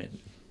see coming.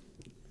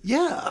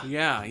 Yeah.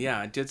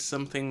 Yeah. It did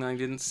something I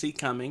didn't see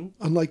coming.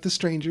 Unlike The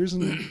Strangers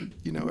and,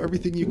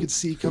 everything you could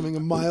see coming a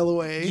mile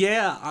away.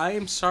 Yeah, I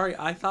am sorry.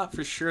 I thought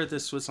for sure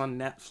this was on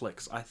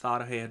Netflix. I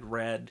thought I had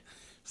read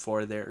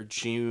for their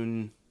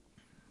June,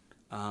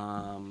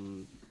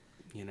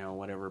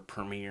 whatever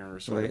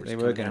premieres. Well, they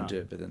were going to do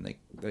it, but then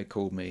they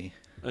called me.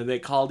 They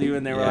called you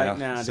and they were like,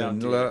 "Nah, so don't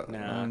do it."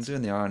 I'm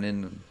doing the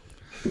ironing.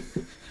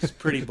 It's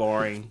pretty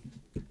boring.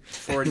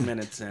 40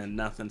 minutes in,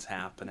 nothing's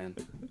happening.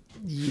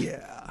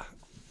 Yeah.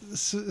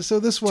 So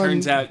this one...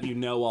 Turns out you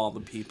know all the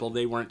people.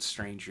 They weren't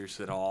strangers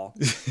at all.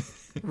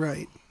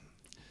 Right.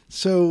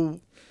 So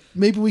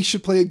maybe we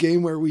should play a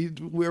game where we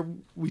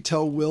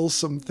tell Will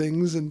some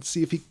things and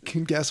see if he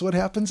can guess what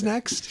happens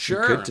next.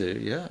 Sure. You could do,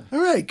 yeah.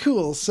 All right,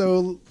 cool.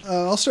 So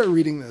I'll start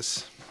reading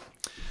this.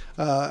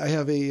 I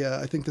have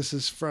I think this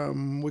is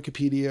from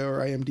Wikipedia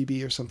or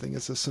IMDb or something.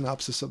 It's a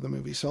synopsis of the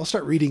movie. So I'll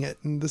start reading it,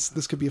 and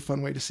this could be a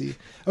fun way to see.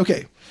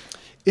 Okay.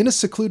 In a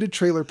secluded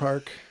trailer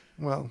park,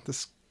 well,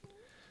 this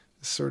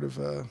is sort of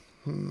a...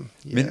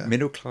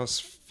 middle-class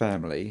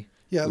family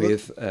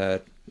with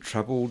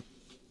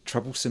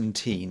troublesome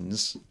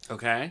teens.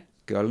 Okay.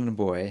 Girl and a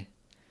boy.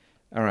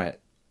 All right.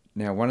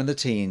 Now, one of the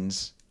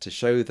teens, to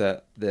show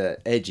that they're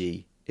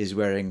edgy, is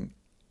wearing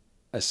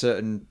a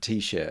certain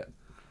T-shirt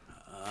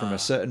from a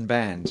certain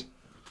band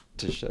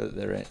to show that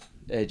they're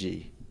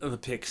edgy. The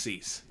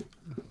Pixies.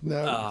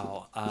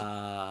 No.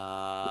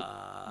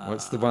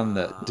 What's the one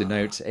that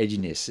denotes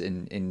edginess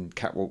in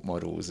catwalk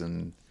models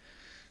and?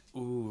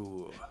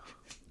 Ooh,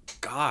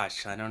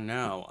 gosh, I don't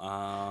know.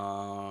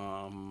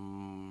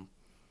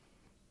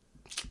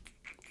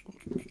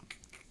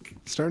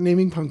 Start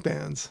naming punk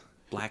bands.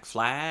 Black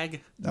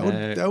Flag.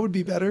 That would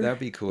be better. That'd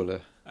be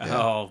cooler.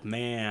 Oh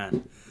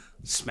man,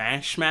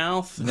 Smash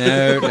Mouth.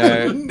 No.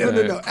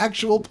 No.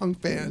 Actual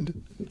punk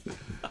band.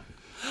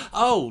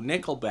 Oh,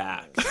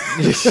 Nickelback.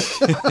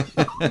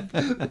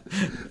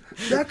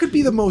 That could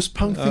be the most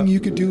punk thing you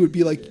could do. Would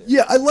be like,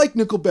 yeah, I like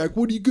Nickelback.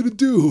 What are you gonna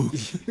do?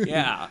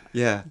 Yeah.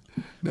 Yeah.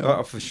 No.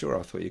 Oh, for sure,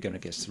 I thought you were going to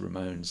guess the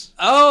Ramones.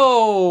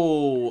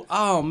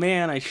 Oh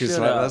man, I should Because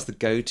have. that's the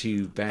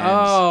go-to band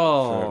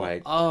Oh, for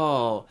like.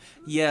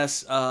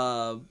 yes.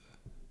 I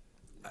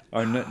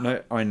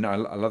know. I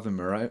love the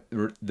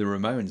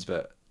Ramones,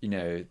 but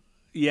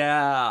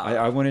Yeah.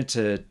 I wanted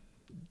to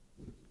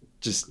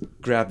just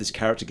grab this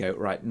character, go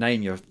right.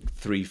 Name your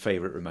 3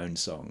 favorite Ramones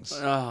songs.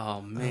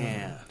 Oh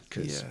man.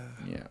 Because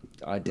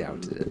I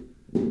doubted it.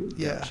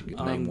 Yeah. She could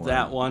name one.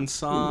 That one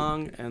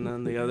song, and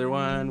then the other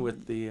one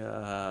with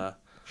the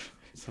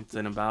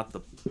something about the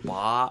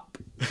bop,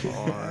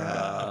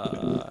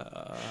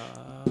 or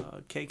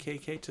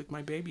KKK took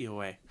my baby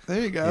away.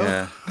 There you go.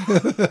 Yeah.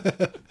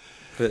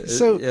 But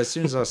as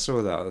soon as I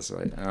saw that, I was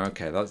like,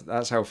 okay,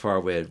 that's how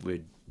far we're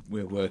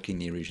working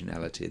the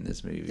originality in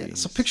this movie. Yeah,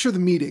 so picture the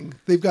meeting.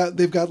 They've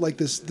got like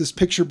this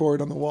picture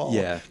board on the wall.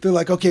 Yeah. They're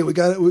like, okay,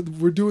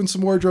 we're doing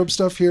some wardrobe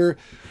stuff here.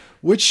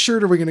 Which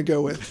shirt are we gonna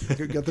go with?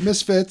 We got the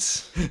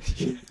Misfits,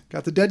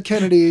 got the Dead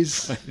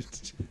Kennedys,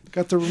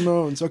 got the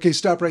Ramones. Okay,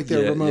 stop right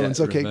there, Ramones.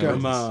 Yeah, Okay, go.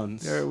 Ramones.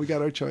 There, we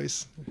got our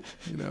choice.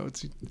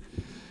 It's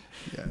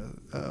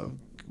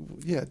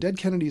Dead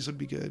Kennedys would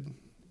be good.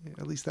 Yeah,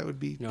 at least that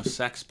would be.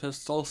 Sex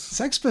Pistols.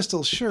 Sex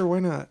Pistols, sure, why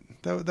not?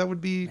 That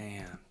would be.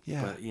 Man.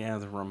 Yeah. But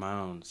the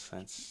Ramones.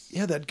 That's.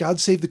 Yeah, that God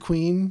Save the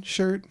Queen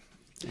shirt.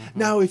 Mm-hmm.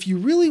 Now, if you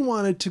really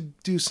wanted to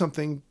do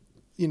something,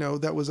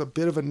 that was a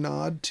bit of a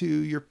nod to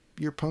your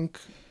punk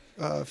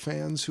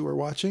fans who are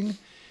watching,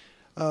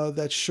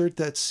 that shirt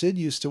that Sid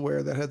used to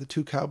wear that had the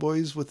 2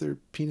 cowboys with their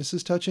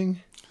penises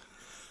touching.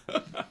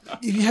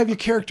 If you have your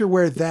character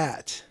wear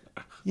that,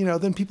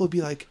 then people would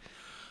be like,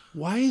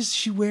 why is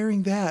she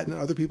wearing that? And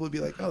other people would be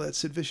like, oh, that's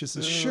Sid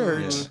Vicious's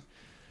shirt. Yeah.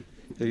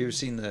 Have you ever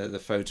seen the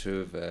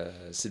photo of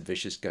Sid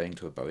Vicious going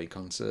to a Bowie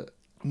concert?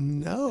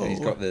 No. And he's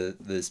got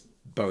this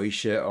Bowie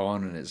shirt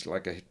on, and it's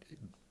like a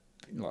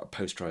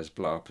posterized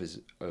blow-up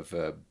of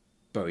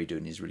Bowie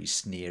doing his really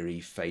sneery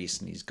face,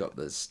 and he's got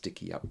the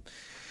sticky up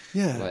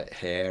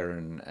hair,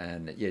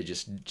 and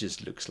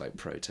just looks like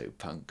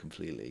proto-punk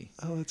completely.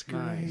 Oh, that's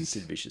great. Nice.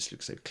 Sid Vicious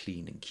looks so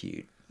clean and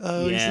cute.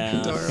 Oh, Yeah.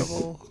 he's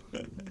adorable.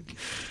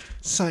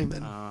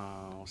 Simon.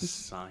 Oh,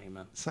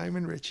 Simon.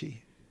 Simon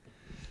Ritchie.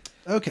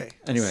 Okay.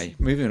 Anyway,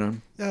 moving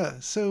on. Yeah.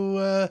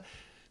 So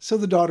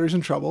the daughter's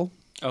in trouble,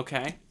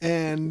 Okay.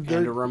 and And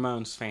they're a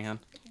Ramones fan.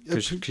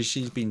 Because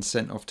she's been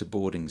sent off to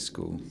boarding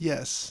school.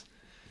 yes.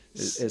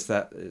 Is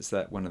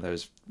that one of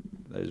those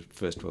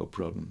first world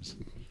problems?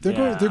 They're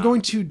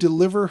going to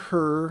deliver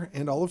her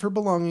and all of her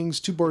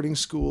belongings to boarding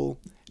school,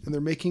 and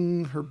they're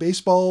making her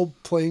baseball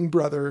playing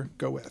brother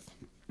go with.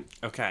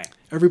 Okay.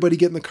 Everybody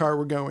get in the car.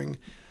 We're going.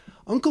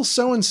 Uncle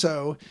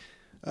so-and-so,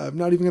 I'm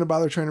not even going to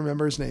bother trying to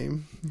remember his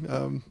name.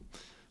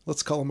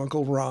 Let's call him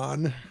Uncle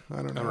Ron. I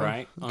don't know. All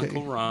right.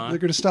 Uncle Ron. They're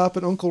going to stop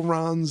at Uncle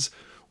Ron's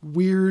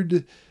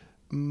weird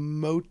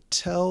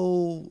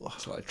motel.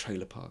 It's like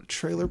a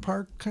trailer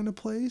park kind of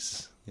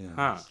place. Yeah.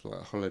 Huh. It's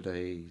like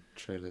holiday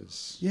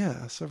trailers.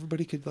 Yeah, so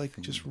everybody could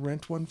just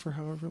rent one for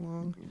however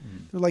long.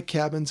 They're like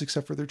cabins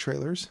except for they're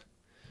trailers,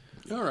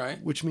 All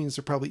right. which means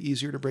they're probably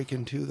easier to break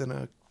into than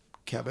a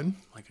cabin.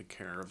 Like a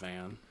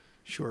caravan.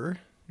 Sure,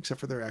 except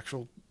for their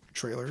actual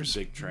trailers,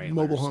 Big trailers.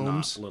 mobile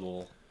homes. Not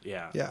little.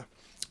 Yeah. Yeah.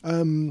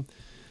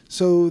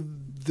 So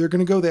they're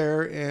going to go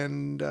there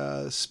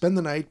and spend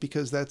the night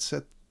because that's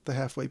at the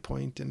halfway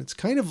point, and it's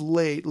kind of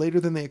later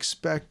than they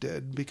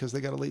expected because they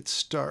got a late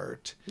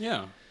start.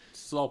 Yeah.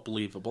 It's all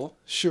believable.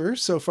 Sure,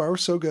 so far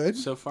so good.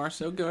 So far,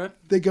 so good.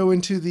 They go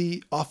into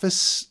the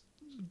office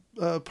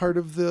part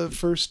of the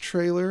first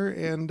trailer,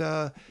 and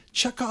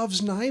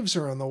Chekhov's knives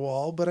are on the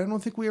wall, but I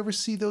don't think we ever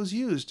see those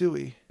used, do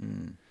we?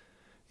 Mm.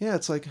 Yeah,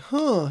 it's like,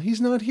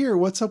 he's not here.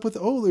 What's up with...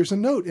 Oh, there's a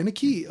note and a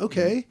key.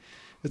 Okay.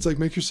 It's like,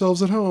 make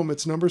yourselves at home.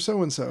 It's number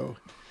so-and-so.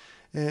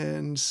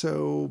 And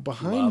so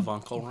behind... Love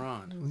Uncle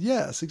Ron.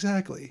 Yes,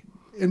 exactly.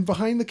 And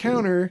behind the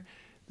counter,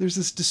 there's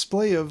this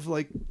display of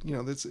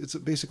it's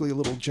basically a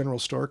little general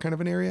store kind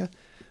of an area.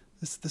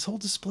 This whole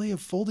display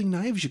of folding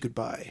knives you could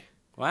buy.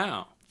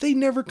 Wow. They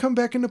never come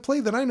back into play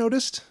that I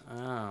noticed.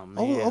 Oh, man.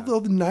 All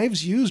the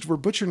knives used were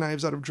butcher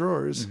knives out of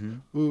drawers.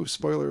 Mm-hmm. Ooh,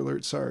 spoiler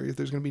alert, sorry.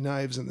 There's going to be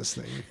knives in this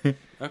thing.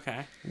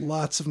 Okay.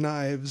 Lots of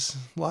knives,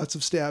 lots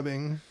of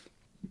stabbing.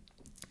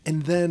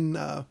 And then,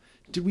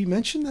 did we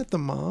mention that the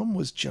mom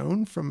was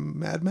Joan from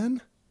Mad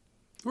Men?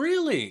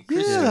 Really?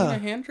 Yeah. Christina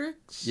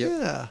Hendricks? Yep.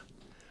 Yeah.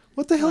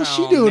 What the hell's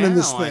she doing in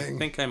this now thing? I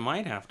think I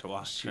might have to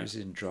watch She it. was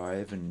in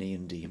Drive and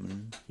Neon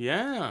Demon.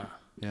 Yeah.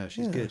 Yeah,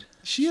 she's Yeah. good.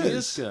 She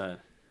is. good.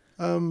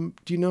 Do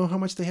you know how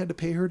much they had to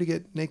pay her to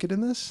get naked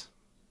in this?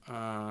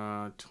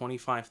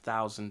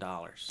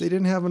 $25,000. They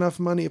didn't have enough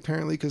money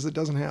apparently because it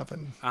doesn't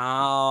happen.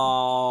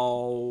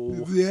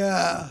 Oh.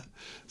 Yeah.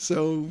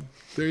 So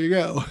there you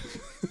go.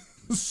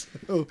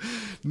 So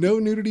no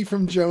nudity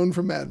from Joan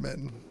from Mad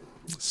Men.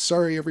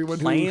 Sorry, everyone.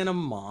 Playing a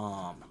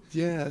mom.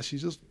 Yeah,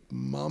 she's just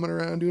momming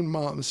around doing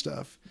mom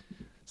stuff.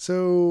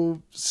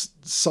 So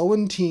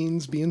sullen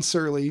teens being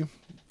surly,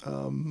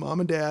 mom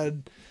and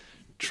dad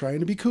trying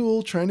to be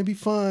cool, trying to be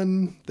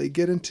fun. They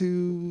get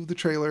into the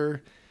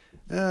trailer.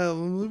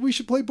 We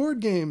should play board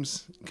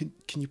games.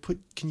 Can you put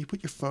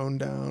your phone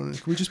down?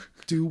 Can we just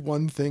do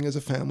one thing as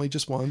a family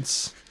just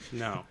once?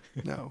 No.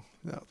 No,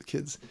 the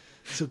kids.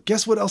 So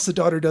guess what else the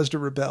daughter does to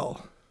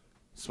rebel?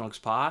 Smokes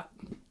pot.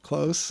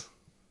 Close?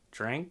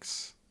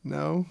 Drinks.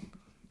 No?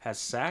 Has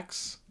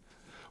sex.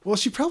 Well,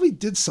 she probably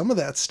did some of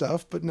that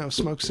stuff, but no,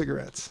 smokes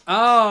cigarettes.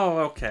 Oh,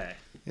 okay.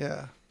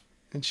 Yeah.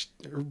 And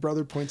her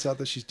brother points out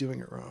that she's doing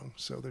it wrong.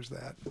 So there's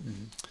that.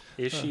 Mm-hmm.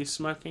 Is she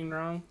smoking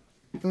wrong?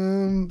 I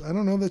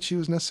don't know that she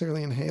was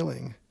necessarily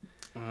inhaling.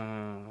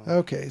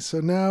 Okay, so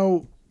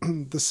now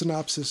the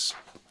synopsis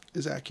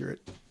is accurate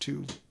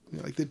to,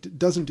 it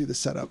doesn't do the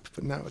setup,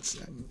 but now it's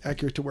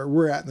accurate to where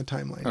we're at in the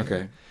timeline. Okay.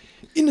 Here.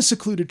 In a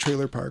secluded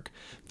trailer park,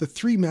 the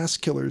three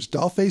masked killers,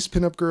 Dollface,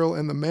 Pinup Girl,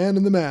 and the Man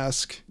in the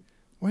Mask.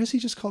 Why is he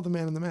just called the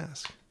Man in the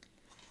Mask?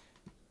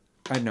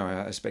 I know.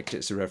 I expect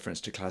it's a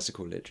reference to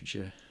classical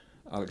literature.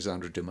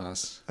 Alexandre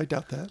Dumas. I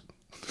doubt that.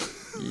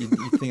 You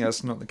think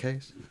that's not the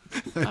case?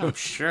 I'm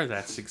sure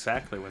that's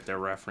exactly what they're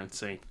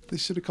referencing. They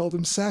should have called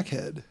him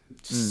Sackhead.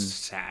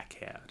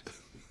 Sackhead.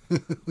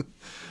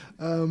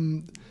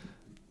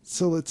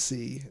 So let's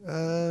see.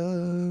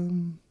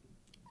 The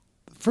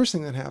first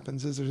thing that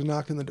happens is there's a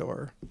knock on the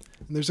door.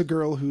 And there's a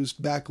girl who's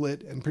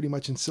backlit and pretty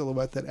much in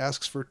silhouette that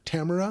asks for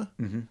Tamara,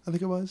 I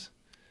think it was.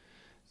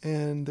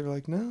 And they're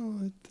like,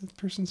 no, the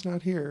person's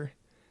not here.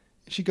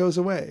 She goes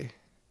away.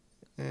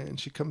 And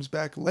she comes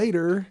back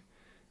later,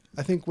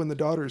 I think when the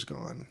daughter's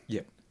gone.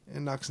 Yep.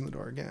 And knocks on the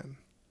door again.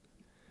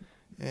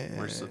 And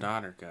Where's the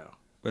daughter go?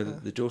 Well,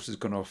 the daughter's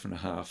gone off and a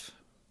half.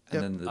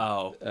 And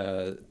Yep.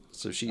 then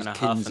so she's And a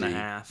Kinsey, huff and a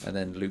half. and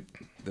then Luke,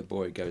 the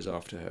boy, goes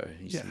after her.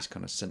 He's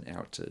kind of sent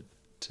out to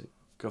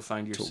Go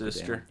find your talk her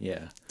sister. down.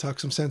 Yeah, talk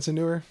some sense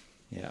into her.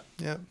 yeah.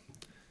 Yeah.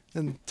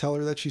 And tell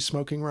her that she's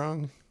smoking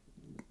wrong.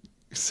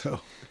 So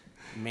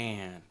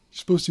Man. you're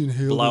supposed to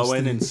inhale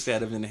Blowing those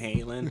instead of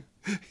inhaling.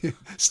 things.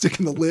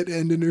 Sticking the lit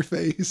end in her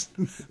face.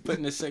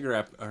 Putting a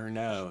cigarette up her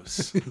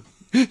nose.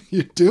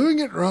 You're doing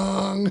it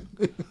wrong.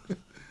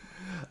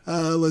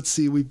 Let's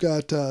see. We've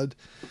got... there's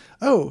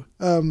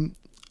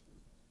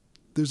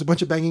a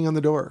bunch of banging on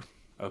the door.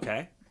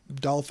 Okay.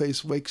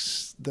 Dollface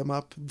wakes them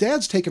up.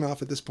 Dad's taken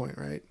off at this point,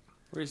 right?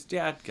 Where's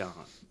Dad gone?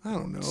 I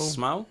don't know.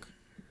 Smoke?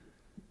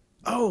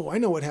 Oh, I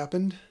know what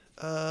happened.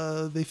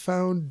 They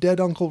found dead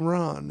Uncle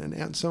Ron and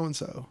Aunt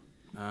So-and-so.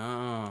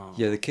 Oh.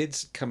 Yeah, the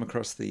kids come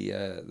across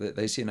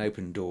they see an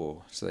open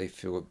door, so they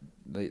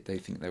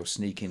think they'll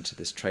sneak into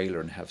this trailer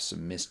and have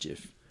some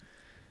mischief.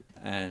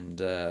 And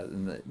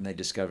they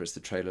discover it's the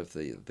trailer of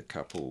the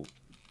couple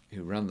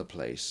who run the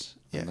place,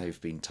 and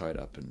they've been tied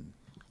up and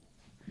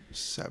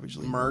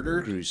Savagely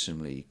Murdered?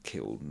 gruesomely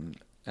killed.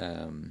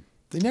 And,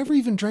 They never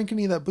even drank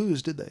any of that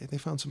booze, did they? They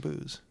found some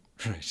booze.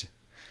 right.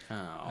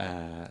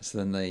 Oh. So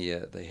then they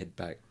head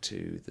back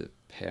to the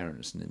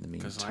parents, and in the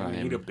Because I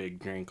meantime, need a big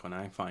drink when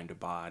I find a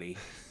body.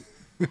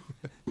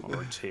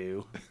 Or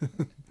two.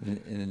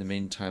 in the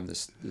meantime,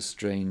 the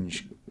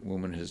strange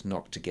woman has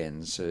knocked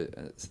again, so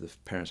the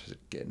parents are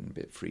getting a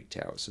bit freaked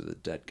out. So the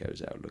dad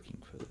goes out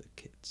looking for the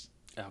kids.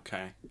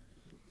 Okay.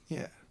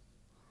 Yeah.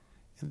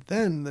 And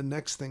then the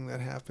next thing that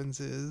happens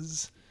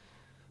is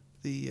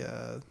the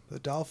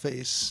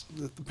Dollface.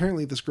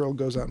 Apparently, this girl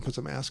goes out and puts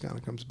a mask on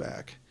and comes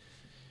back.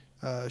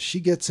 She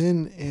gets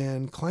in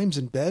and climbs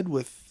in bed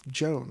with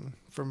Joan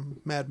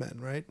from Mad Men,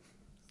 right?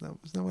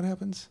 Isn't that what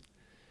happens?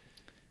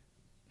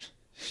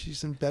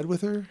 She's in bed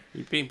with her.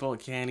 You people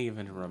can't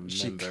even remember.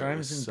 She It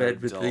climbs was in so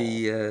bed with dull.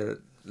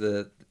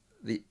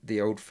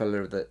 the old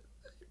fella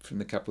from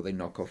the couple they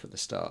knock off at the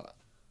start,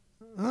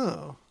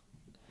 Oh.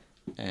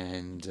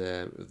 and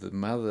the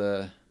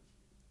mother.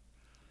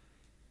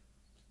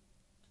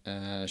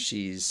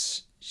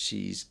 She's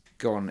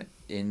gone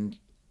in.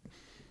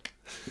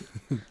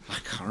 I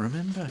can't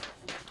remember.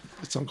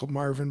 It's Uncle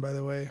Marvin, by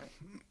the way.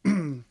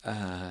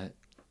 Uh,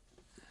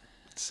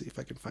 Let's see if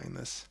I can find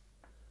this.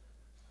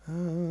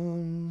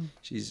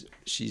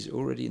 she's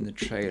already in the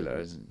trailer,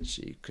 isn't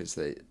she? Because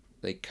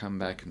they come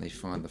back and they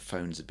find the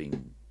phones are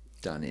being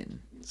done in.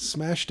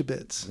 Smashed to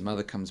bits. The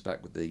mother comes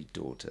back with the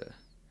daughter.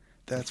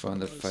 That's they find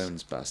what the it was.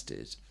 phone's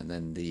busted, and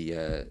then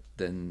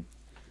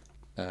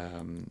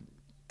then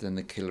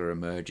the killer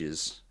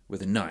emerges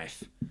with a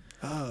knife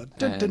Oh,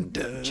 dun, dun, and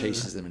dun.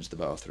 chases them into the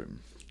bathroom.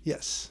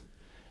 Yes.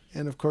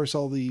 And of course,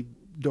 all the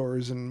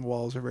doors and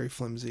walls are very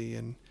flimsy.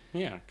 And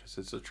Yeah, because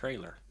it's a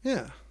trailer.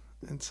 yeah.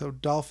 And so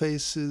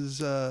Dollface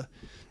is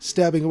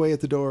stabbing away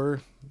at the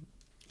door,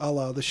 a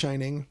la The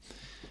Shining.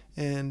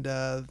 And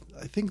I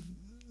think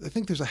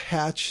there's a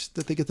hatch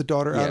that they get the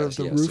daughter out of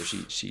the roof. So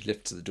she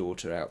lifts the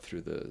daughter out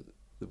through the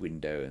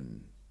window,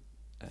 and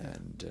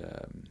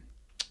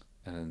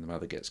then the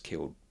mother gets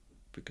killed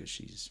because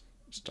she's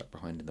stuck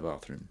behind in the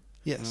bathroom.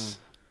 Yes.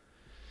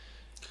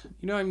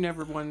 You know, I've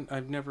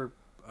never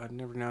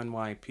known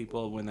why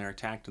people, when they're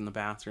attacked in the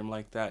bathroom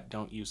like that,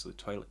 don't use the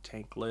toilet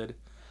tank lid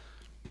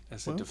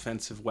as a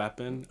defensive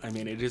weapon. I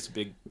mean, it is a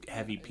big,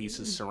 heavy piece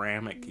of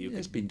ceramic.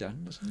 It's been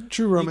done, isn't it?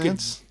 True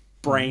Romance.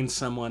 Brain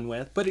someone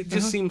with, but it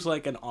just seems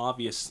like an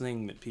obvious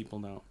thing that people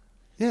don't.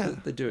 Yeah,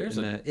 They do it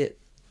in It.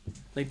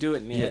 They do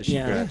it in Yeah, it. she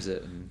grabs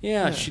it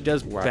and She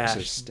does whacks her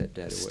bash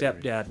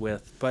stepdad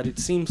with, but it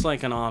seems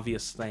like an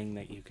obvious thing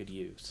that you could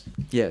use.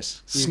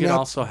 Yes. You could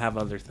also have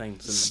other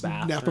things in the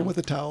bathroom. Snap him with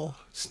a towel.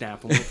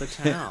 Snap him with a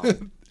towel.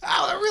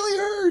 Ow, that really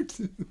hurt.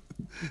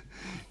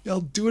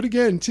 I'll do it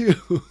again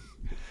too.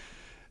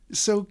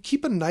 So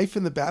keep a knife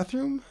in the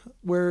bathroom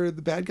where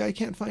the bad guy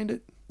can't find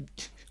it.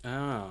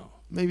 Oh.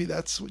 Maybe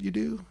that's what you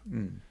do.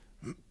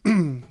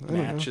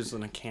 Matches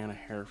in a can of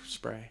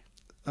hairspray.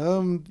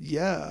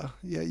 Yeah.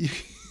 You,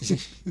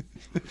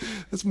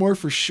 that's more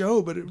for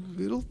show, but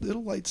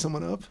it'll light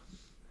someone up.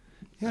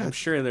 Yeah, I'm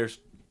sure there's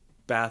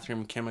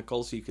bathroom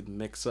chemicals you could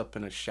mix up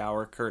in a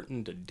shower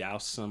curtain to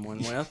douse someone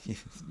with.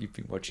 You've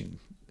been watching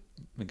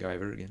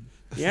MacGyver again.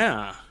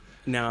 Yeah.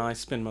 No, I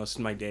spend most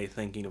of my day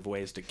thinking of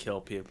ways to kill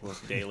people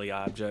with daily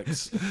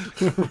objects.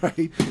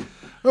 Right.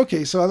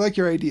 Okay, so I like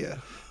your idea.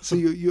 So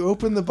you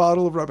open the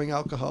bottle of rubbing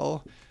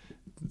alcohol.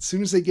 As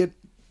soon as they get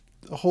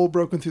a hole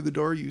broken through the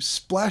door, you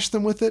splash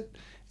them with it,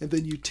 and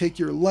then you take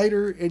your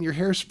lighter and your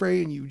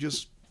hairspray and you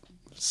just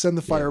send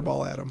the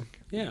fireball at them.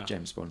 Yeah.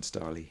 James Bond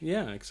style.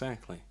 Yeah,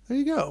 exactly. There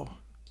you go.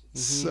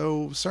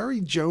 So,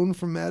 sorry, Joan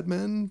from Mad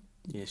Men.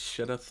 You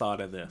should have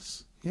thought of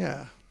this.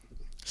 Yeah.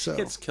 So,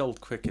 Gets killed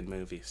quick in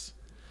movies.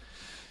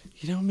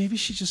 maybe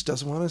she just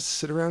doesn't want to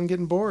sit around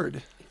getting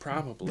bored.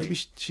 Probably. Maybe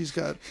she's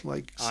got,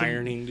 like, some...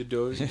 ironing to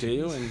do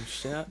and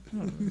shit.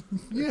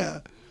 Yeah.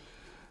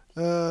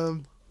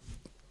 So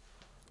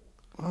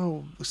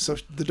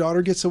the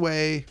daughter gets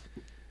away.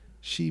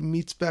 She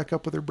meets back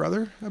up with her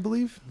brother, I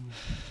believe.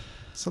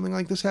 Something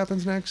like this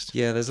happens next.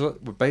 Yeah, there's a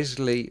lot.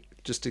 Basically,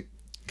 just to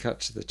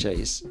cut to the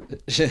chase,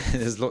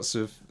 there's lots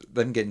of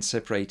them getting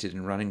separated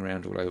and running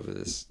around all over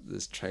this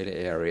trailer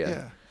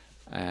area,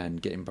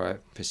 and getting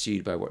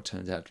pursued by what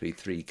turns out to be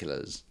 3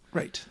 killers.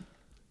 Right.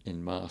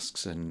 In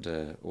masks and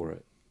or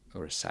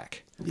a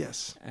sack.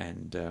 Yes.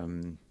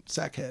 And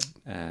Sackhead.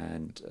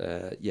 And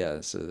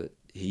so that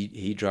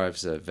he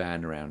drives a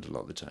van around a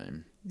lot of the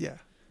time. Yeah.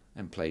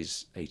 And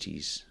plays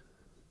 80s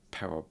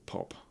power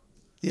pop.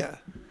 Yeah.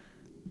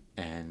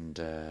 And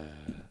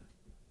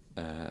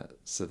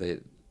so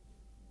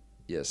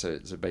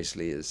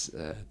basically is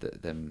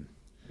them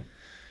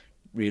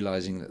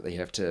realizing that they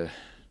have to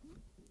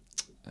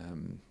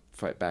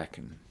fight back,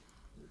 and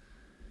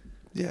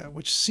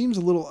which seems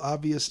a little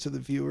obvious to the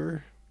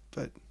viewer,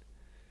 but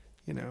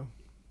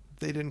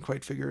they didn't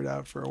quite figure it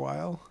out for a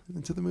while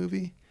into the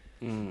movie.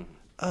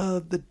 How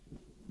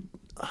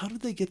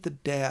did they get the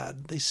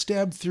dad? They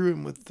stabbed through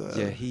him with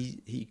the...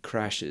 he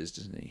crashes,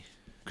 doesn't he?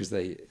 Because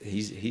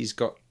he's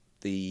got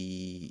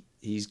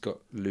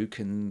Luke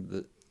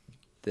in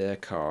their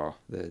car,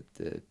 the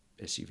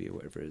SUV or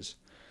whatever it is,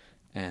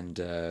 and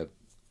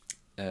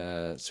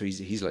so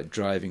he's like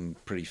driving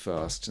pretty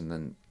fast,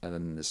 and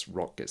then this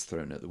rock gets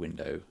thrown at the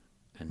window,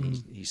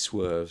 and he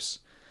swerves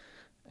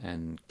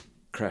and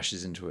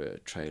crashes into a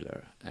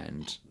trailer,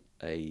 and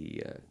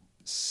a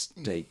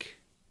stake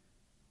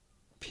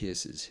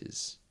pierces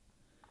his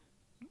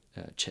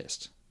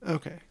chest.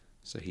 Okay.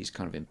 So he's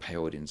kind of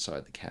impaled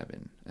inside the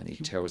cabin, and he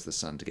tells the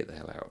son to get the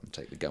hell out and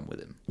take the gun with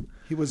him.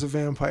 He was a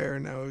vampire,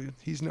 now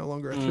he's no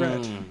longer a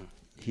threat.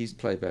 He's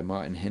played by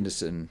Martin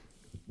Henderson,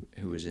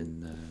 who was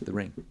in The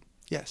Ring.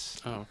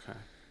 Yes. Oh, okay.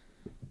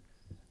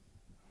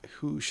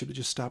 Who should have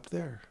just stopped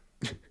there.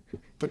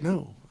 But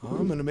no,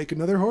 I'm going to make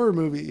another horror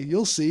movie.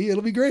 You'll see,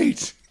 it'll be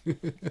great.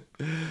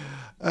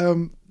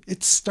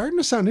 It's starting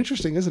to sound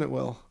interesting, isn't it,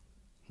 Will?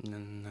 No,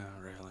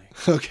 really.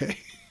 Okay.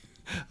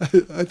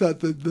 I thought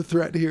the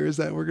threat here is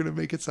that we're going to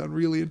make it sound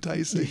really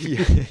enticing.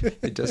 Yeah,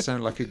 it does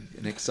sound like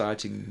an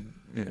exciting...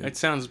 It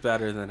sounds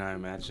better than I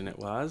imagine it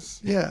was.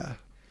 Yeah.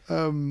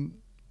 The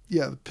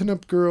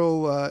pinup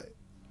girl...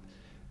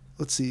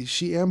 let's see.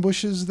 She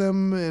ambushes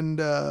them, and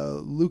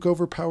Luke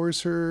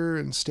overpowers her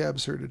and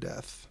stabs her to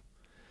death.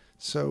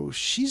 So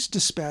she's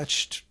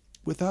dispatched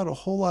without a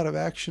whole lot of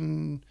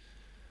action.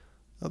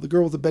 The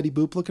girl with the Betty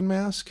Boop looking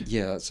mask.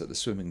 Yeah, that's at the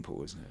swimming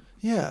pool, isn't it?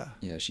 Yeah.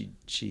 Yeah, she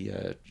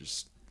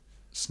just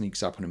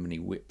sneaks up on him, and he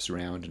whips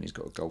around, and he's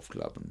got a golf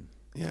club, and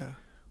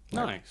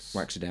nice.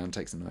 Whacks her down,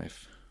 takes the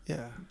knife.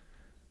 Yeah.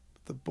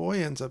 The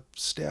boy ends up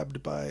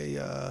stabbed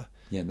by...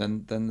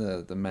 then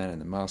the man in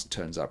the mask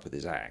turns up with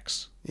his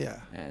axe.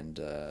 Yeah. And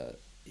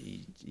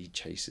he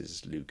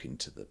chases Luke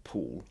into the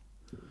pool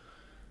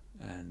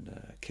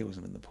and kills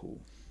him in the pool.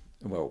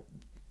 Well,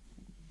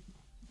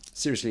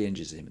 seriously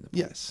injures him in the pool.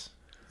 Yes.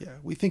 Yeah,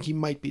 we think he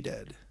might be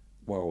dead.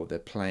 While they're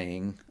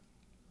playing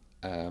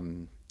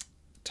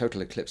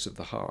Total Eclipse of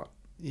the Heart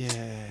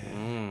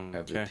Yeah.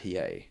 over the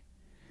PA,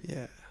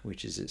 Yeah.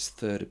 which is its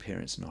third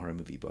appearance in a horror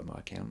movie by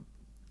my count.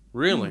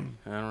 Really?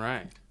 All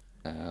right.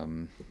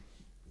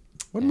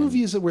 What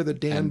movie is it where the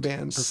Dan and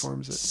Band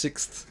performs it?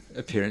 Sixth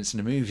appearance in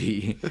a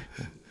movie.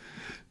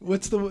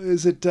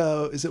 Is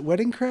it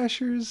Wedding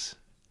Crashers?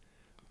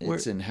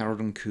 It's in Harold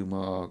and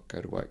Kumar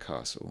Go to White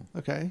Castle.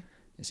 Okay.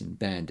 It's in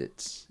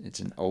Bandits. It's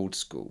in Old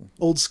School.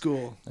 Old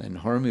School. And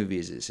horror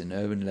movies, it's in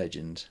Urban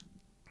Legend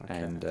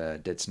and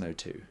Dead Snow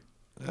 2.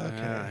 Okay.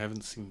 I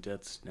haven't seen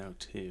Dead Snow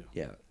 2.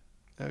 Yeah.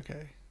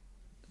 Okay.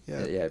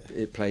 Yeah. Yeah,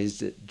 it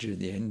plays it during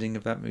the ending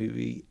of that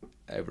movie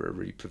over a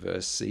really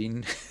perverse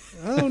scene.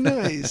 Oh,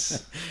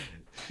 nice.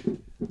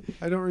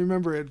 I don't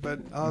remember it, but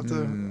I'll have to.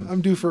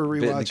 I'm due for a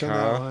Bit in the rewatch on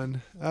car. that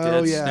one. Oh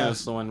Dead yeah.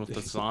 Snow's the one with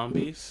the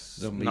zombies.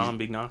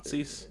 Zombie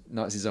Nazis.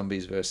 Nazi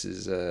zombies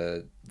versus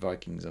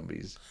Viking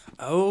zombies.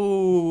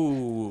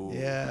 Oh.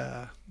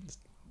 Yeah.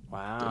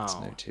 Wow. Dead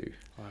Snow 2.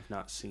 Well, I've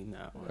not seen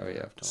that one. Oh, yeah. I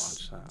have to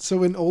watch that.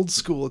 So in Old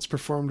School, it's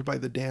performed by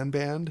the Dan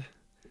Band.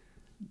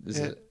 Is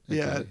And- it?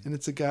 Yeah, Okay. and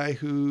it's a guy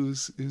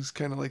who's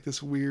kind of like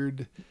this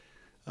weird.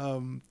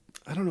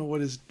 I don't know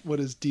what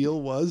his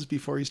deal was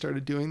before he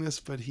started doing this,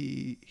 but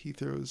he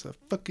throws a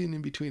fucking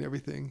in between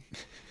everything.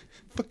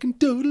 Fucking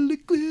total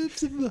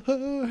eclipse of the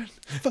heart.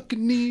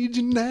 Fucking need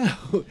you now.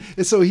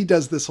 And so he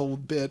does this whole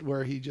bit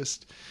where he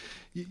just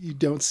you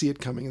don't see it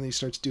coming, and then he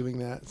starts doing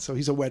that. So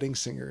he's a wedding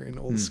singer in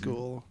Old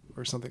School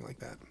or something like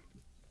that.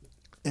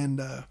 And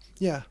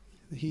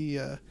he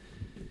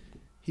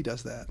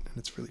does that, and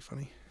it's really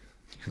funny.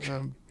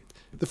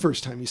 The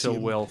first time you see So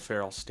him. Will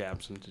Ferrell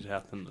stabs him to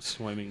death in the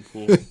swimming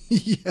pool.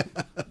 Yeah.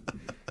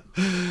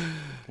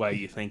 Well,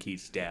 you think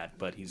he's dead,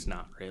 but he's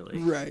not really.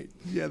 Right.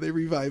 Yeah, they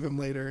revive him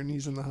later, and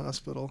he's in the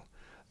hospital.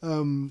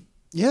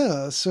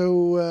 Yeah.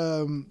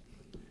 So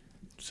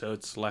So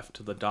it's left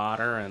to the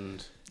daughter,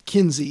 and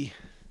Kinsey.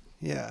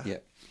 Yeah. Yeah.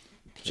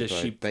 just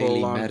By she Bailey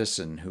pull on.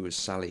 Madison, who was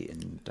Sally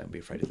in Don't Be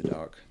Afraid of the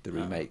Dark, the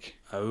remake.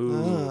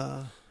 Oh.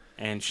 Ah.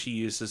 And she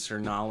uses her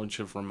knowledge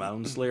of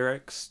Ramones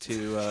lyrics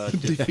to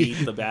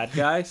defeat the bad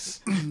guys.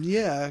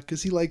 Yeah,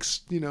 because he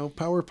likes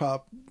power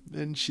pop,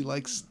 and she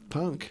likes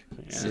punk.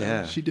 So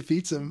Yeah. she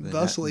defeats him The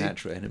thusly.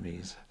 natural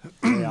enemies.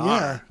 They Yeah.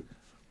 are.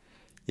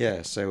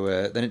 Yeah,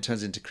 so then it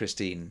turns into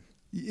Christine.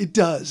 It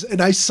does,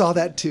 and I saw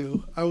that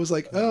too. I was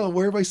like, "Oh,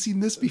 where have I seen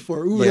this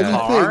before?" Ooh, Yeah. let me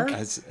Car? think.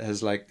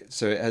 Has like,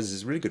 so it has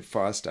this really good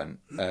fire stunt.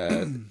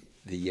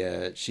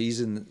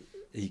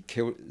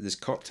 This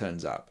cop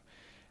turns up,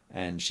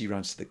 and she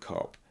runs to the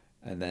cop,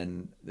 and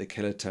then the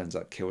killer turns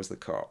up, kills the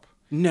cop.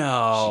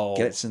 No.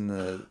 She gets in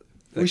the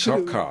We cop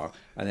should've- car,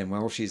 and then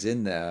while she's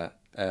in there,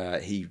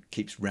 he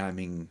keeps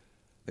ramming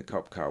the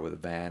cop car with a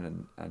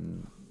van,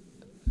 and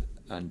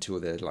until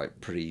they're like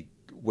pretty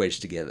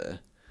wedged together.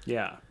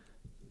 Yeah.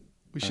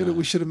 We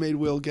should have made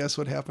Will guess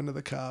what happened to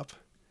the cop.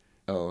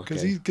 Oh,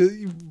 Because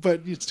okay.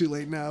 but it's too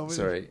late now.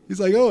 Sorry. He's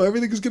like, "Oh,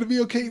 everything's gonna be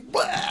okay."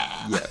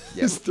 Yeah,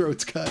 His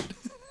throat's cut.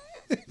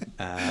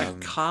 A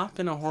cop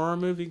in a horror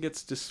movie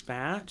gets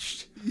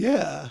dispatched?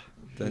 Yeah.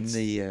 Then He's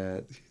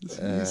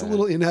a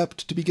little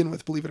inept to begin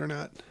with, believe it or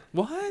not.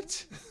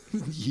 What?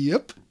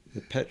 Yep.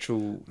 the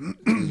petrol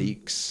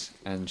leaks,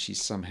 and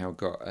she's somehow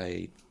got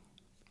a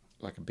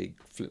big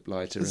flip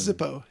lighter. A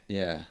Zippo.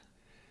 Yeah,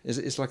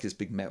 it's like this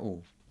big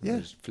metal. Yeah.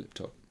 Those flip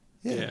top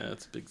Yeah,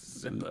 it's a big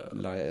Zippo.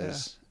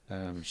 lighters.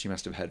 She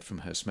must have had from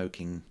her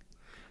smoking.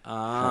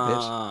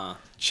 Ah.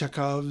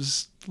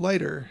 Chekhov's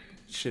lighter.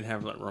 Should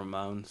have like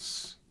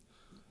Ramones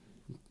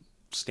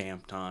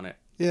stamped on it.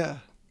 Yeah.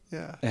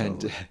 Yeah.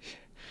 And totally.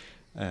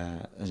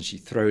 and she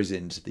throws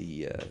into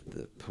the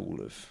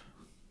pool of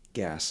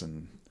gas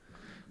and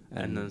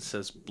And then it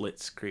says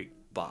Blitzkrieg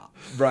Bop.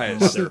 right.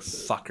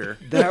 Motherfucker.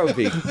 That would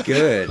be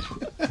good.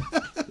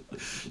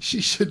 She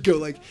should go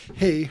like,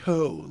 "Hey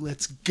ho,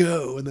 let's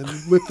go," and then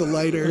whip the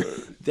lighter.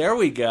 There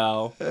we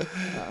go.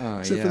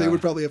 Except for they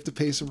would probably have to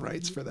pay some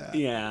rights for that.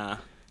 Yeah.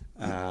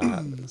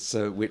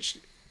 So which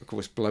of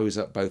course blows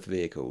up both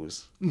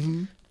vehicles.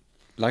 Mm-hmm.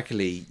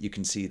 Luckily, you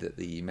can see that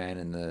the man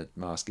in the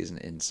mask isn't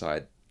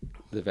inside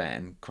the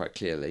van quite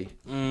clearly,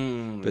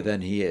 but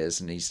then he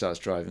is, and he starts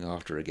driving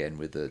after again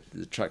with the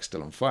truck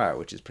still on fire,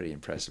 which is pretty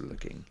impressive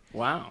looking.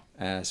 Wow.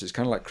 So it's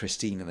kind of like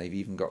Christine, and they've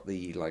even got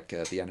the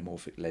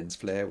anamorphic lens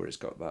flare where it's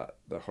got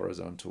the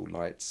horizontal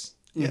lights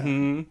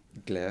Yeah.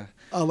 glare.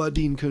 A la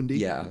Dean Cundy.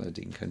 Yeah,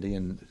 Aladdin Cundy,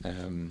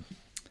 and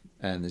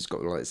there's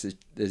got like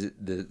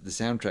the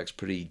soundtrack's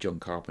pretty John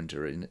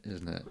Carpenter,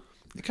 isn't it?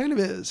 It kind of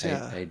is.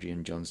 Yeah.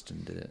 Adrian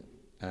Johnston did it.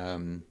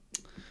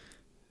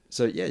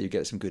 So yeah, you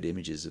get some good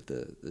images of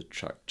the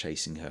truck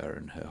chasing her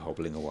and her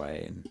hobbling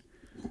away, and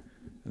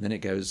then it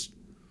goes.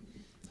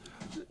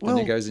 Well- and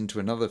it goes into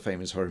another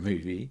famous horror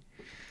movie.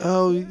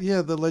 Oh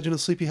yeah, The Legend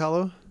of Sleepy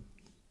Hollow.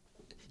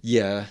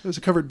 Yeah, There's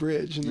a covered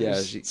bridge and Yeah,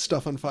 there's she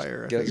stuff on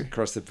fire. I goes figure.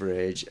 across the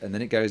bridge, and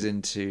then it goes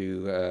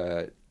into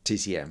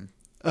TCM.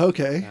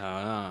 Okay,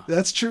 Ah.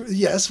 that's true.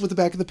 Yes, with the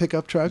back of the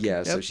pickup truck.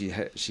 Yeah, so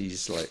Yep.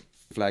 she's like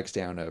flags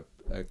down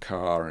a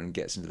car and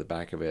gets into the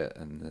back of it,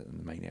 and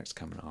the maniac's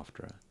coming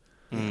after her.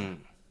 Mm.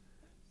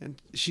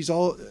 And she's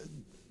all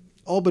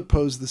but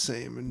posed the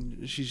same,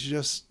 and she's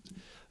just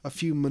a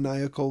few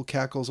maniacal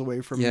cackles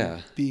away from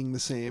being the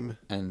same.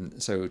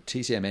 And so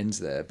TCM ends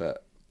there,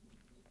 but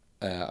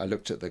I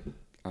looked at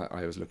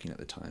I was looking at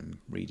the time,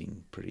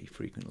 reading pretty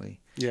frequently.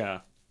 Yeah.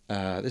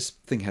 This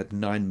thing had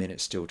 9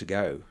 minutes still to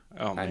go.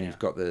 Oh, and man. you've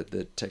got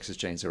the Texas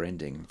Chainsaw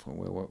ending.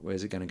 Well,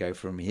 where's it going to go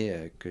from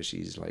here? Because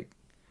she's like...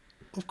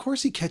 Of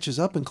course he catches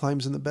up and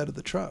climbs in the bed of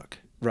the truck.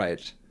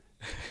 Right.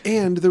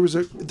 And there was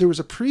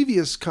a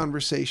previous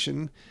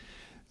conversation,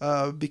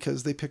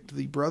 because they picked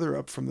the brother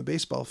up from the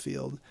baseball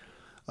field.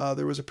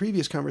 There was a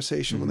previous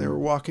conversation when they were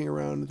walking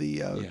around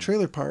the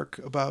trailer park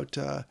about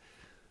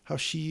how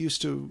she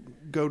used to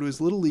go to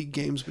his Little League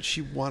games, but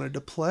she wanted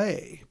to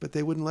play, but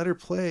they wouldn't let her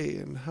play.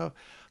 And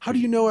how do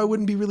you know I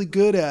wouldn't be really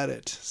good at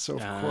it? So,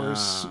 of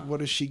course, what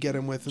does she get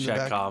him with in the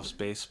back? Chekhov's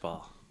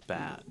baseball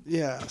bat.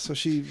 Yeah, so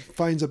she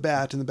finds a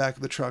bat in the back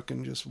of the truck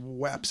and just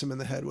whaps him in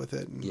the head with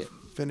it and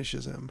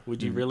finishes him.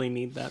 Would you really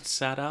need that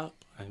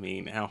setup? I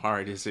mean, how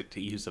hard is it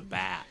to use a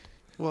bat?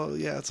 Well,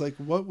 yeah, it's like,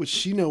 what would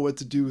she know what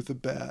to do with a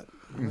bat?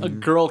 A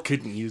girl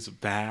couldn't use a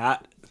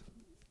bat.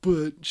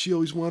 But she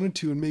always wanted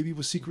to and maybe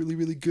was secretly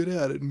really good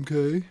at it,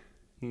 okay?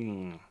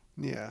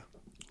 Yeah.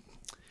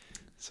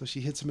 So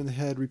she hits him in the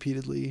head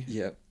repeatedly.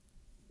 Yep.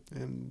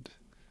 And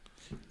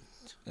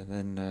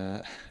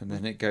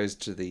then it goes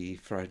to the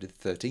Friday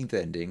the 13th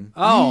ending.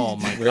 Oh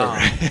my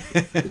god!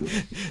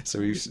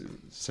 So he's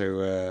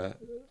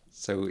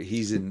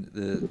in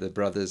the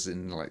brother's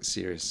in like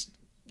serious,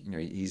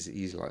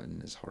 he's like in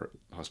his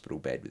hospital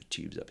bed with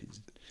tubes up his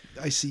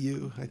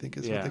ICU, I think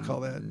is what they call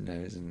that.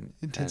 Nose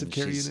intensive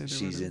care unit.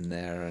 She's in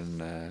there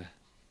and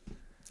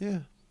yeah.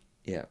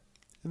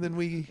 And then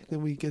we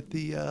get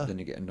the then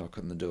you get a knock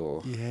on the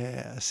door.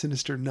 Yeah, a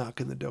sinister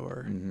knock on the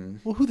door. Mm-hmm.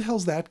 Well, who the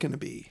hell's that going to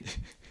be?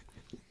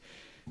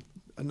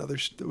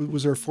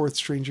 Was there a fourth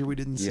stranger we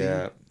didn't see?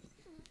 Yeah.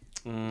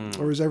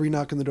 Or is every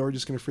knock on the door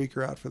just going to freak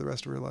her out for the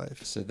rest of her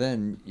life? So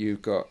then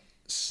you've got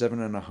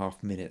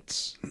 7.5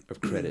 minutes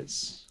of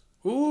credits.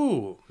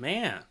 Ooh,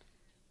 man.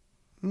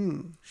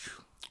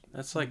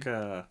 That's like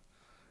a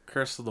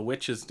Curse of the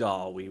Witch's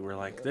doll. We were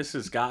like, this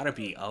has got to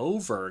be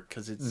over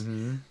because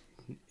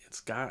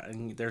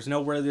there's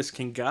nowhere this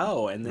can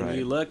go. And then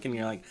you look and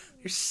you're like,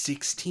 there's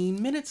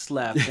 16 minutes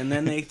left. And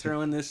then they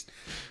throw in this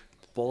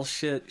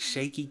bullshit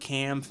shaky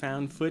cam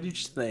found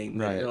footage thing.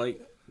 Right. You're like,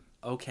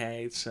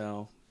 okay,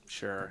 so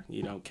sure,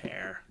 you don't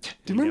care.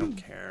 Do you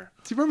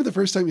remember the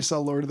first time you saw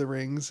Lord of the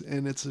Rings?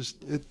 And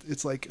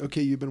it's like,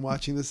 okay, you've been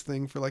watching this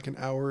thing for like an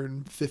hour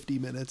and 50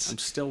 minutes. I'm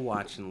still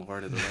watching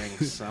Lord of the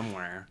Rings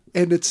somewhere.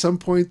 And at some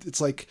point,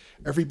 it's like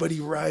everybody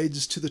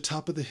rides to the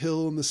top of the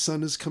hill and the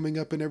sun is coming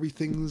up and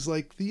everything's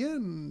like the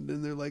end.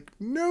 And they're like,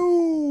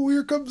 no,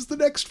 here comes the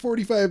next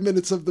 45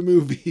 minutes of the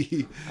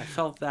movie. I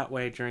felt that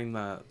way during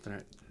the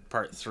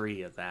part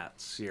 3 of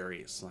that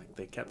series. Like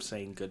they kept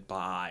saying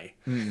goodbye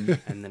and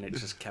then it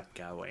just kept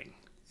going.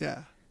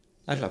 Yeah.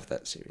 I love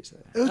that series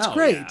though. It's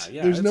great.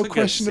 Yeah, there's no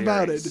question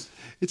about it.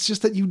 It's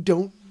just that you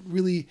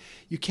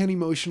can't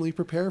emotionally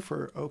prepare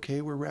for, okay,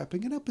 we're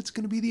wrapping it up. It's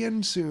going to be the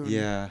end soon.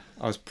 Yeah.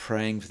 I was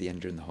praying for the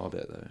end during The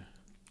Hobbit though.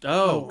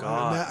 Oh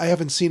God. I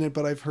haven't seen it,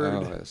 but I've heard.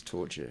 Oh, that's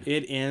torture.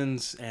 It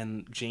ends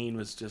and Gene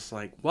was just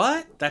like,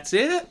 what? That's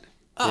it?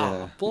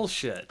 Oh,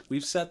 bullshit.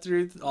 We've sat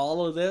through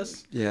all of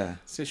this. Yeah.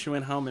 So she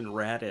went home and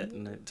read it,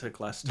 and it took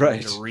less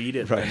time to read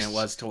it than it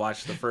was to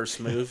watch the first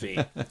movie.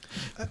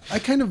 I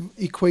kind of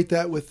equate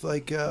that with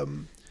like,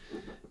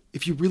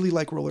 if you really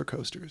like roller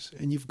coasters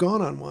and you've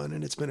gone on one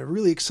and it's been a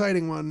really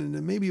exciting one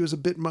and maybe it was a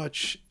bit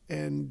much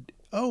and,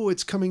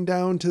 it's coming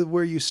down to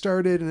where you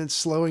started and it's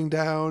slowing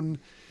down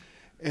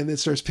and then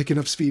starts picking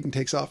up speed and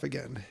takes off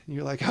again. And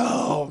you're like,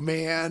 oh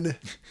man.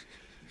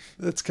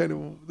 That's kind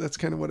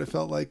of what it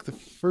felt like the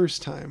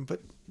first time.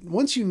 But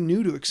once you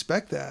knew to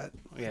expect that,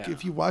 like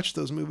if you watch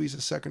those movies a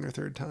second or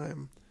third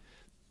time,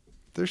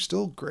 they're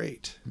still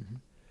great. Mm-hmm.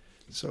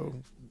 So,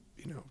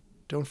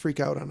 don't freak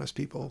out on us,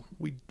 people.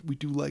 We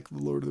do like the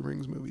Lord of the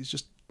Rings movies.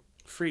 Just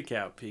freak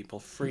out, people.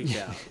 Freak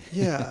out.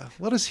 Yeah,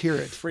 let us hear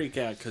it. Freak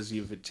out because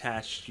you've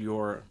attached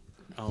your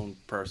own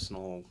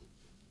personal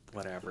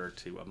whatever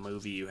to a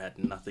movie you had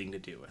nothing to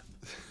do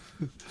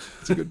with.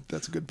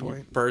 That's a good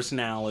point.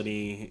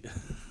 Personality.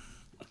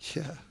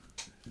 Yeah.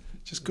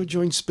 Just go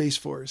join Space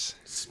Force.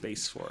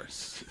 Space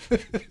Force.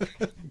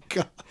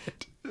 God.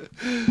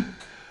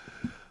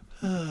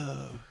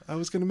 I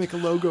was going to make a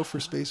logo for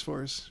Space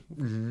Force.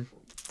 Mm-hmm.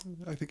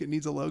 I think it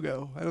needs a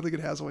logo. I don't think it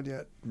has one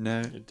yet.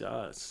 No. It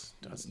does.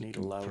 It does need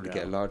a logo. Probably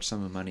get a large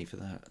sum of money for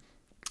that.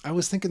 I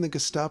was thinking the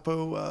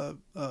Gestapo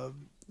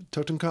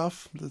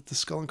Totenkopf, the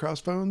skull and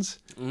crossbones.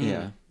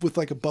 Yeah. With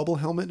like a bubble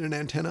helmet and an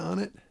antenna on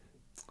it.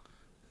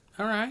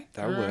 All right.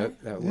 That would work.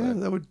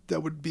 Yeah,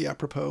 that would be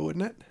apropos,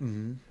 wouldn't it?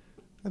 Mm-hmm.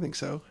 I think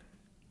so.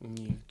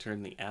 You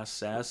turn the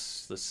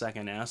SS, the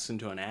second S,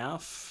 into an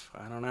F.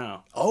 I don't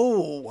know.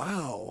 Oh,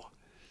 wow.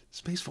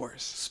 Space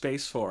Force.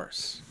 Space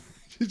Force.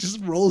 It just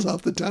rolls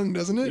off the tongue,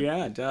 doesn't it?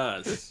 Yeah, it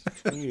does.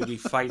 You'd be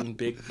fighting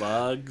big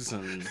bugs,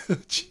 and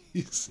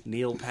Jeez.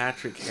 Neil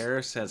Patrick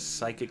Harris has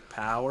psychic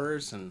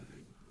powers, and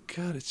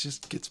God, it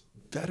just gets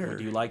better. would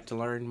you like to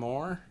learn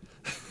more?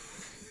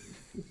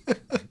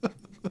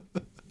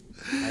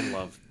 I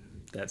love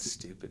that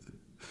stupid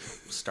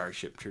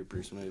Starship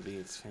Troopers movie.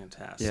 It's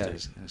fantastic. Yeah,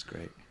 that's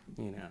great.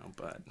 You know,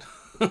 but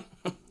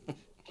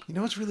You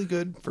know what's really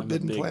good?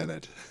 Forbidden big-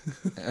 Planet.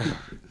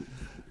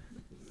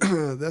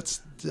 That's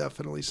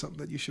definitely something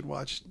that you should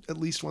watch at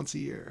least once a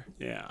year.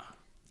 yeah,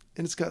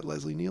 And it's got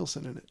Leslie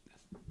Nielsen in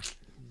it.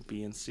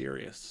 being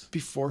serious.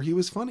 Before he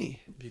was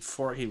funny.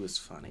 Before he was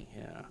funny,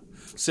 yeah.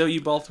 So you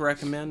both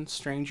recommend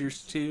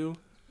Strangers 2?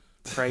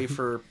 Pray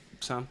for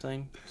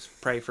something?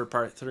 Pray for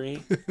part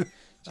 3?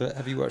 So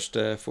have you watched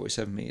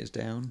 47 Meters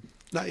Down?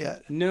 Not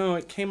yet. No,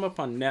 it came up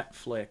on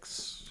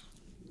Netflix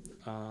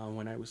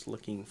when I was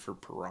looking for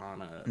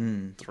Piranha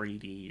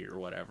 3D or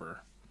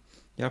whatever.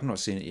 Yeah, I've not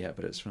seen it yet,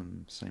 but it's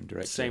from the same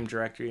director. Same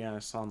director, yeah, I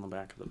saw on the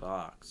back of the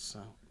box.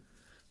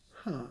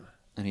 So.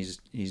 And he's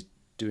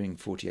doing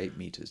 48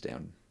 Meters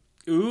Down.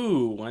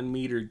 Ooh, 1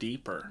 meter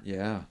deeper.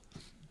 Yeah.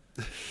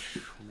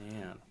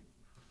 Man,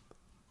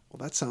 Well,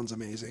 that sounds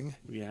amazing.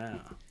 yeah.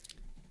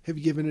 Have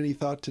you given any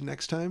thought to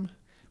next time?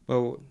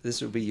 Well,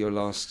 this will be your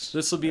last.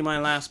 This will be my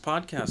last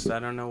podcast. I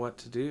don't know what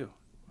to do.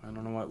 I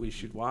don't know what we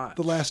should watch.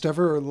 The last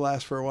ever or the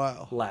last for a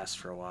while? Last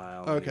for a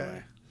while. Okay.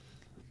 Anyway.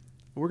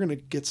 We're going to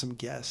get some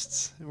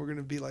guests. And we're going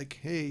to be like,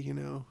 hey, you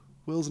know,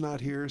 Will's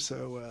not here,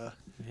 so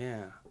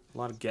Yeah, a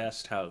lot of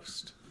guest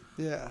host.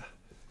 yeah.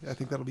 I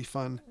think that'll be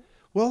fun.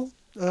 Well,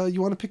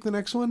 you want to pick the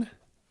next one?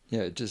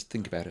 Yeah, just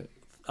think about it.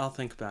 I'll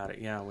think about it.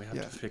 Yeah, we have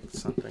Yeah. to pick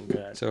something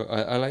good. So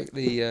I like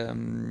the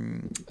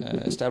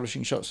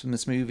establishing shots from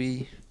this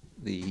movie.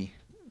 The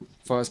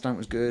fire stunt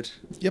was good.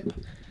 Yep.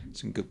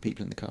 Some good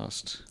people in the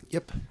cast.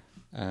 Yep.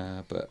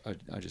 But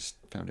I just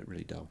found it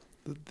really dull.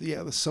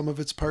 The sum of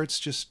its parts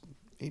just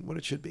ain't what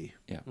it should be.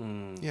 Yeah.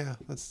 Yeah,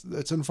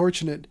 that's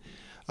unfortunate.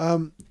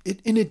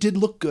 It did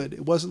look good.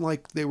 It wasn't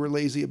like they were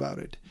lazy about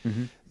it.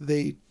 Mm-hmm.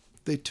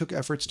 They took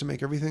efforts to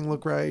make everything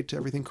look right,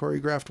 everything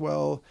choreographed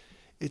well.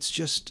 It's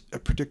just a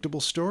predictable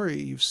story.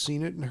 You've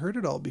seen it and heard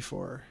it all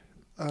before.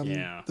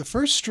 Yeah. The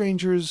first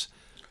Strangers,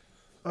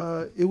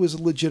 it was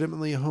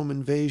legitimately a home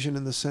invasion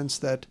in the sense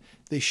that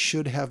they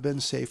should have been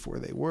safe where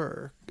they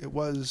were. It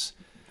was,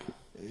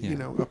 you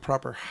know, a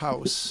proper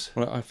house.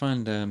 Well, I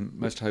find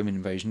most home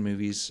invasion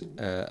movies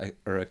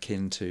are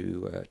akin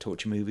to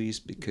torture movies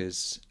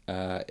because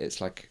it's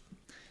like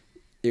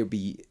it would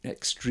be an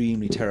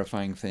extremely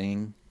terrifying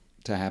thing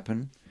to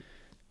happen,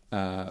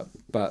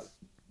 but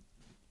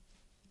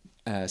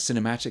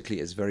cinematically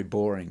it's very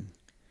boring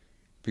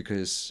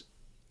because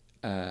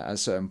at a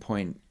certain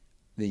point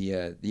the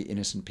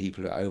innocent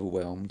people are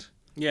overwhelmed.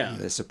 Yeah.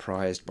 They're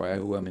surprised by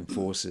overwhelming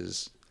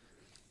forces,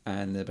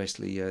 and they're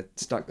basically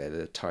stuck there.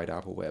 They're tied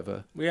up or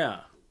whatever. Yeah.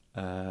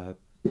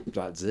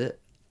 That's it.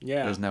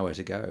 Yeah. There's nowhere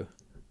to go.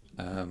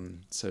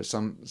 So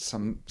some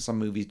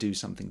movies do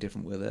something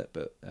different with it,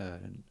 but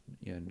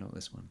yeah, not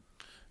this one.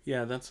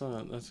 Yeah, that's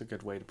a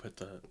good way to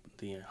put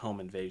the home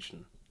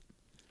invasion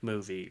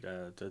movie.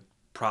 The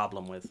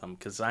problem with them,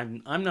 because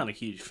I'm not a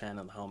huge fan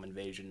of the home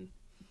invasion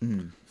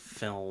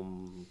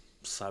film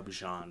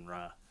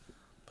subgenre,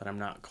 but I'm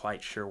not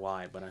quite sure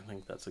why. But I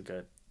think that's a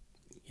good,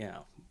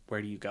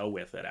 where do you go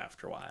with it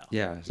after a while?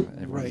 Yeah, it's like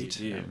Right.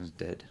 everyone's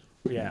dead.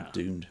 Yeah.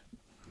 Doomed.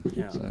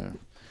 Yeah. So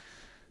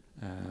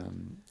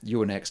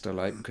You're Next I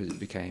like because it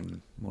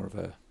became more of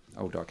a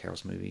old dark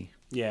house movie.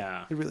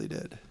 Yeah. It really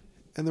did.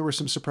 And there were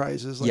some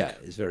surprises. Yeah,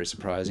 it's very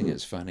surprising.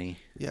 It's funny.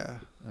 Yeah.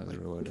 That was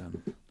real well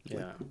done.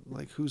 Yeah.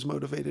 Like who's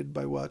motivated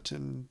by what,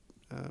 and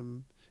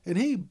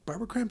hey,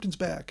 Barbara Crampton's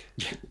back.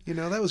 You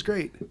know, that was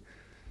great.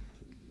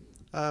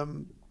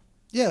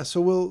 Yeah,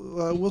 so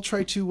we'll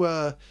try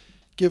to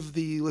give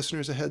the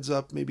listeners a heads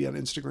up, maybe on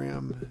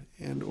Instagram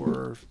and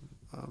or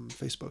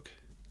Facebook.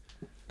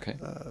 Okay.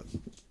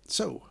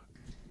 So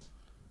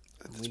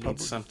We need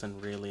something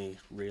really,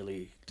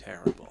 really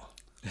terrible.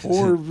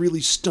 or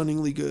really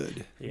stunningly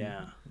good.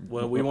 Yeah.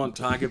 Well, we won't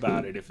talk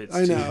about it if it's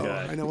I too know.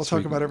 good. I know. We'll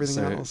talk about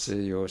everything else. So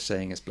you're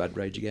saying it's Blood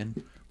Rage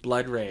again?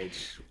 Blood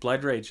Rage.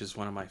 Blood Rage is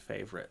one of my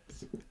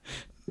favorites.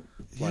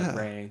 Blood Yeah.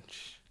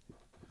 Rage.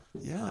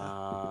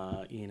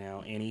 Yeah.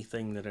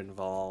 Anything that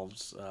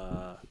involves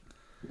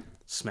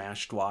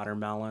smashed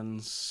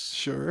watermelons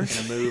Sure. in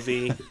a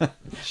movie.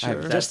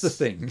 Sure. That's the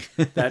thing.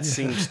 That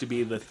seems to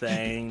be the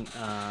thing.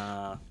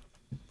 I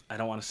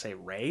don't want to say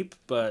rape,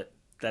 but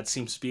that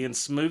seems to be in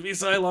some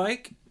movies I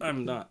like.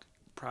 I'm not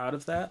proud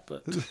of that,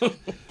 but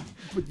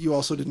But you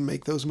also didn't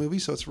make those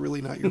movies, so it's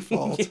really not your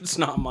fault. it's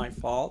not my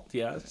fault,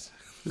 yes.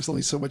 There's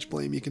only so much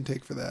blame you can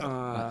take for that.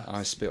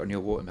 I spit on your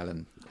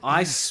watermelon.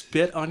 I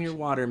spit on your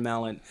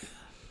watermelon.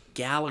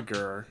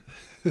 Gallagher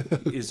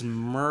is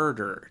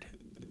murdered.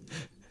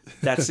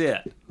 That's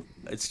it.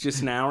 It's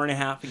just an hour and a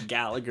half of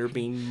Gallagher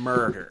being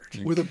murdered.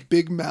 With a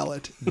big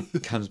mallet.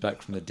 Comes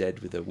back from the dead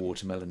with a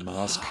watermelon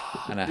mask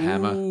and a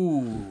hammer.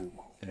 Ooh,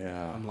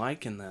 Yeah. I'm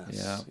liking this.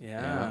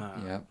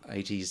 Yeah.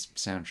 80s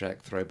soundtrack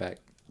throwback.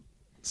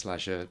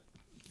 slasher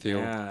feel.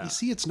 Yeah. You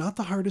see, it's not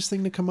the hardest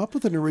thing to come up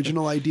with an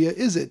original idea,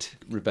 is it?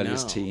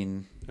 Rebellious No.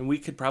 teen. And we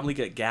could probably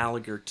get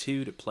Gallagher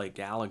too to play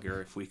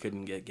Gallagher if we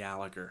couldn't get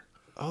Gallagher.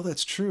 Oh,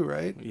 that's true,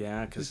 right?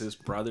 Yeah, because his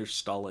brother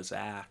stole his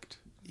act.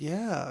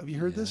 Yeah. Have you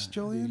heard this, You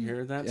Julian?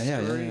 hear that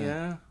Yeah, story?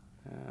 yeah.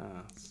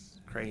 Yeah, it's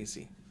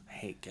crazy. I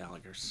hate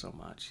Gallagher so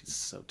much. He's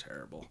so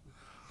terrible.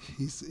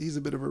 He's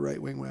a bit of a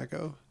right-wing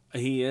wacko.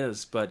 He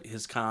is, but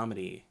his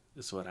comedy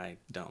is what I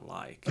don't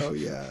like. Oh,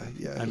 yeah,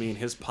 yeah. I mean,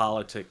 his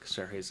politics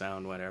are his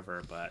own,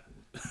 whatever, but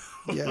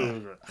Yeah.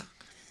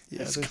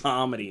 his there's,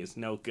 comedy is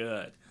no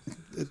good.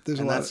 there's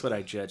a And lot. that's what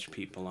I judge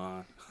people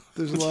on.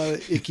 There's a lot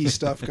of icky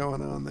stuff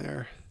going on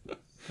there.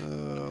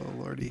 Oh,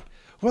 Lordy.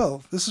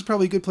 Well, this is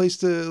probably a good place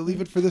to leave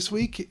it for this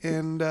week.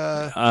 And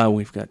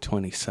We've got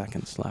 20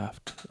 seconds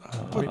left.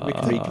 We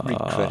can read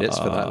credits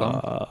for that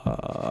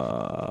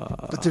long.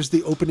 but there's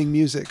the opening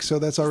music, so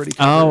that's already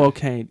covered. Oh,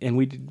 okay. And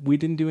we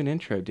didn't do an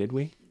intro, did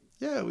we?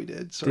 Yeah, we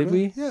did. Sorta. Did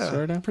we? Yeah,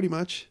 Sorta? pretty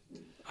much.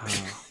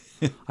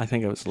 I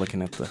think I was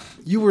looking at the...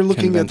 You were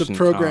looking at the Convention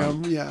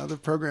program. Yeah, the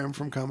program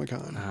from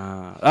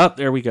Comic-Con.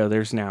 there we go.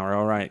 There's an hour.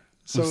 All right.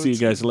 So We'll see you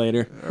guys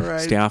later. All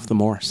right. Stay off the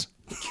Morse.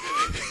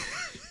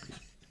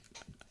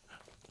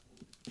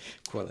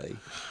 Quality.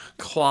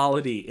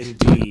 Quality,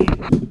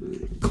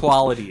 indeed.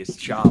 Quality is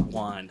job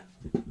one.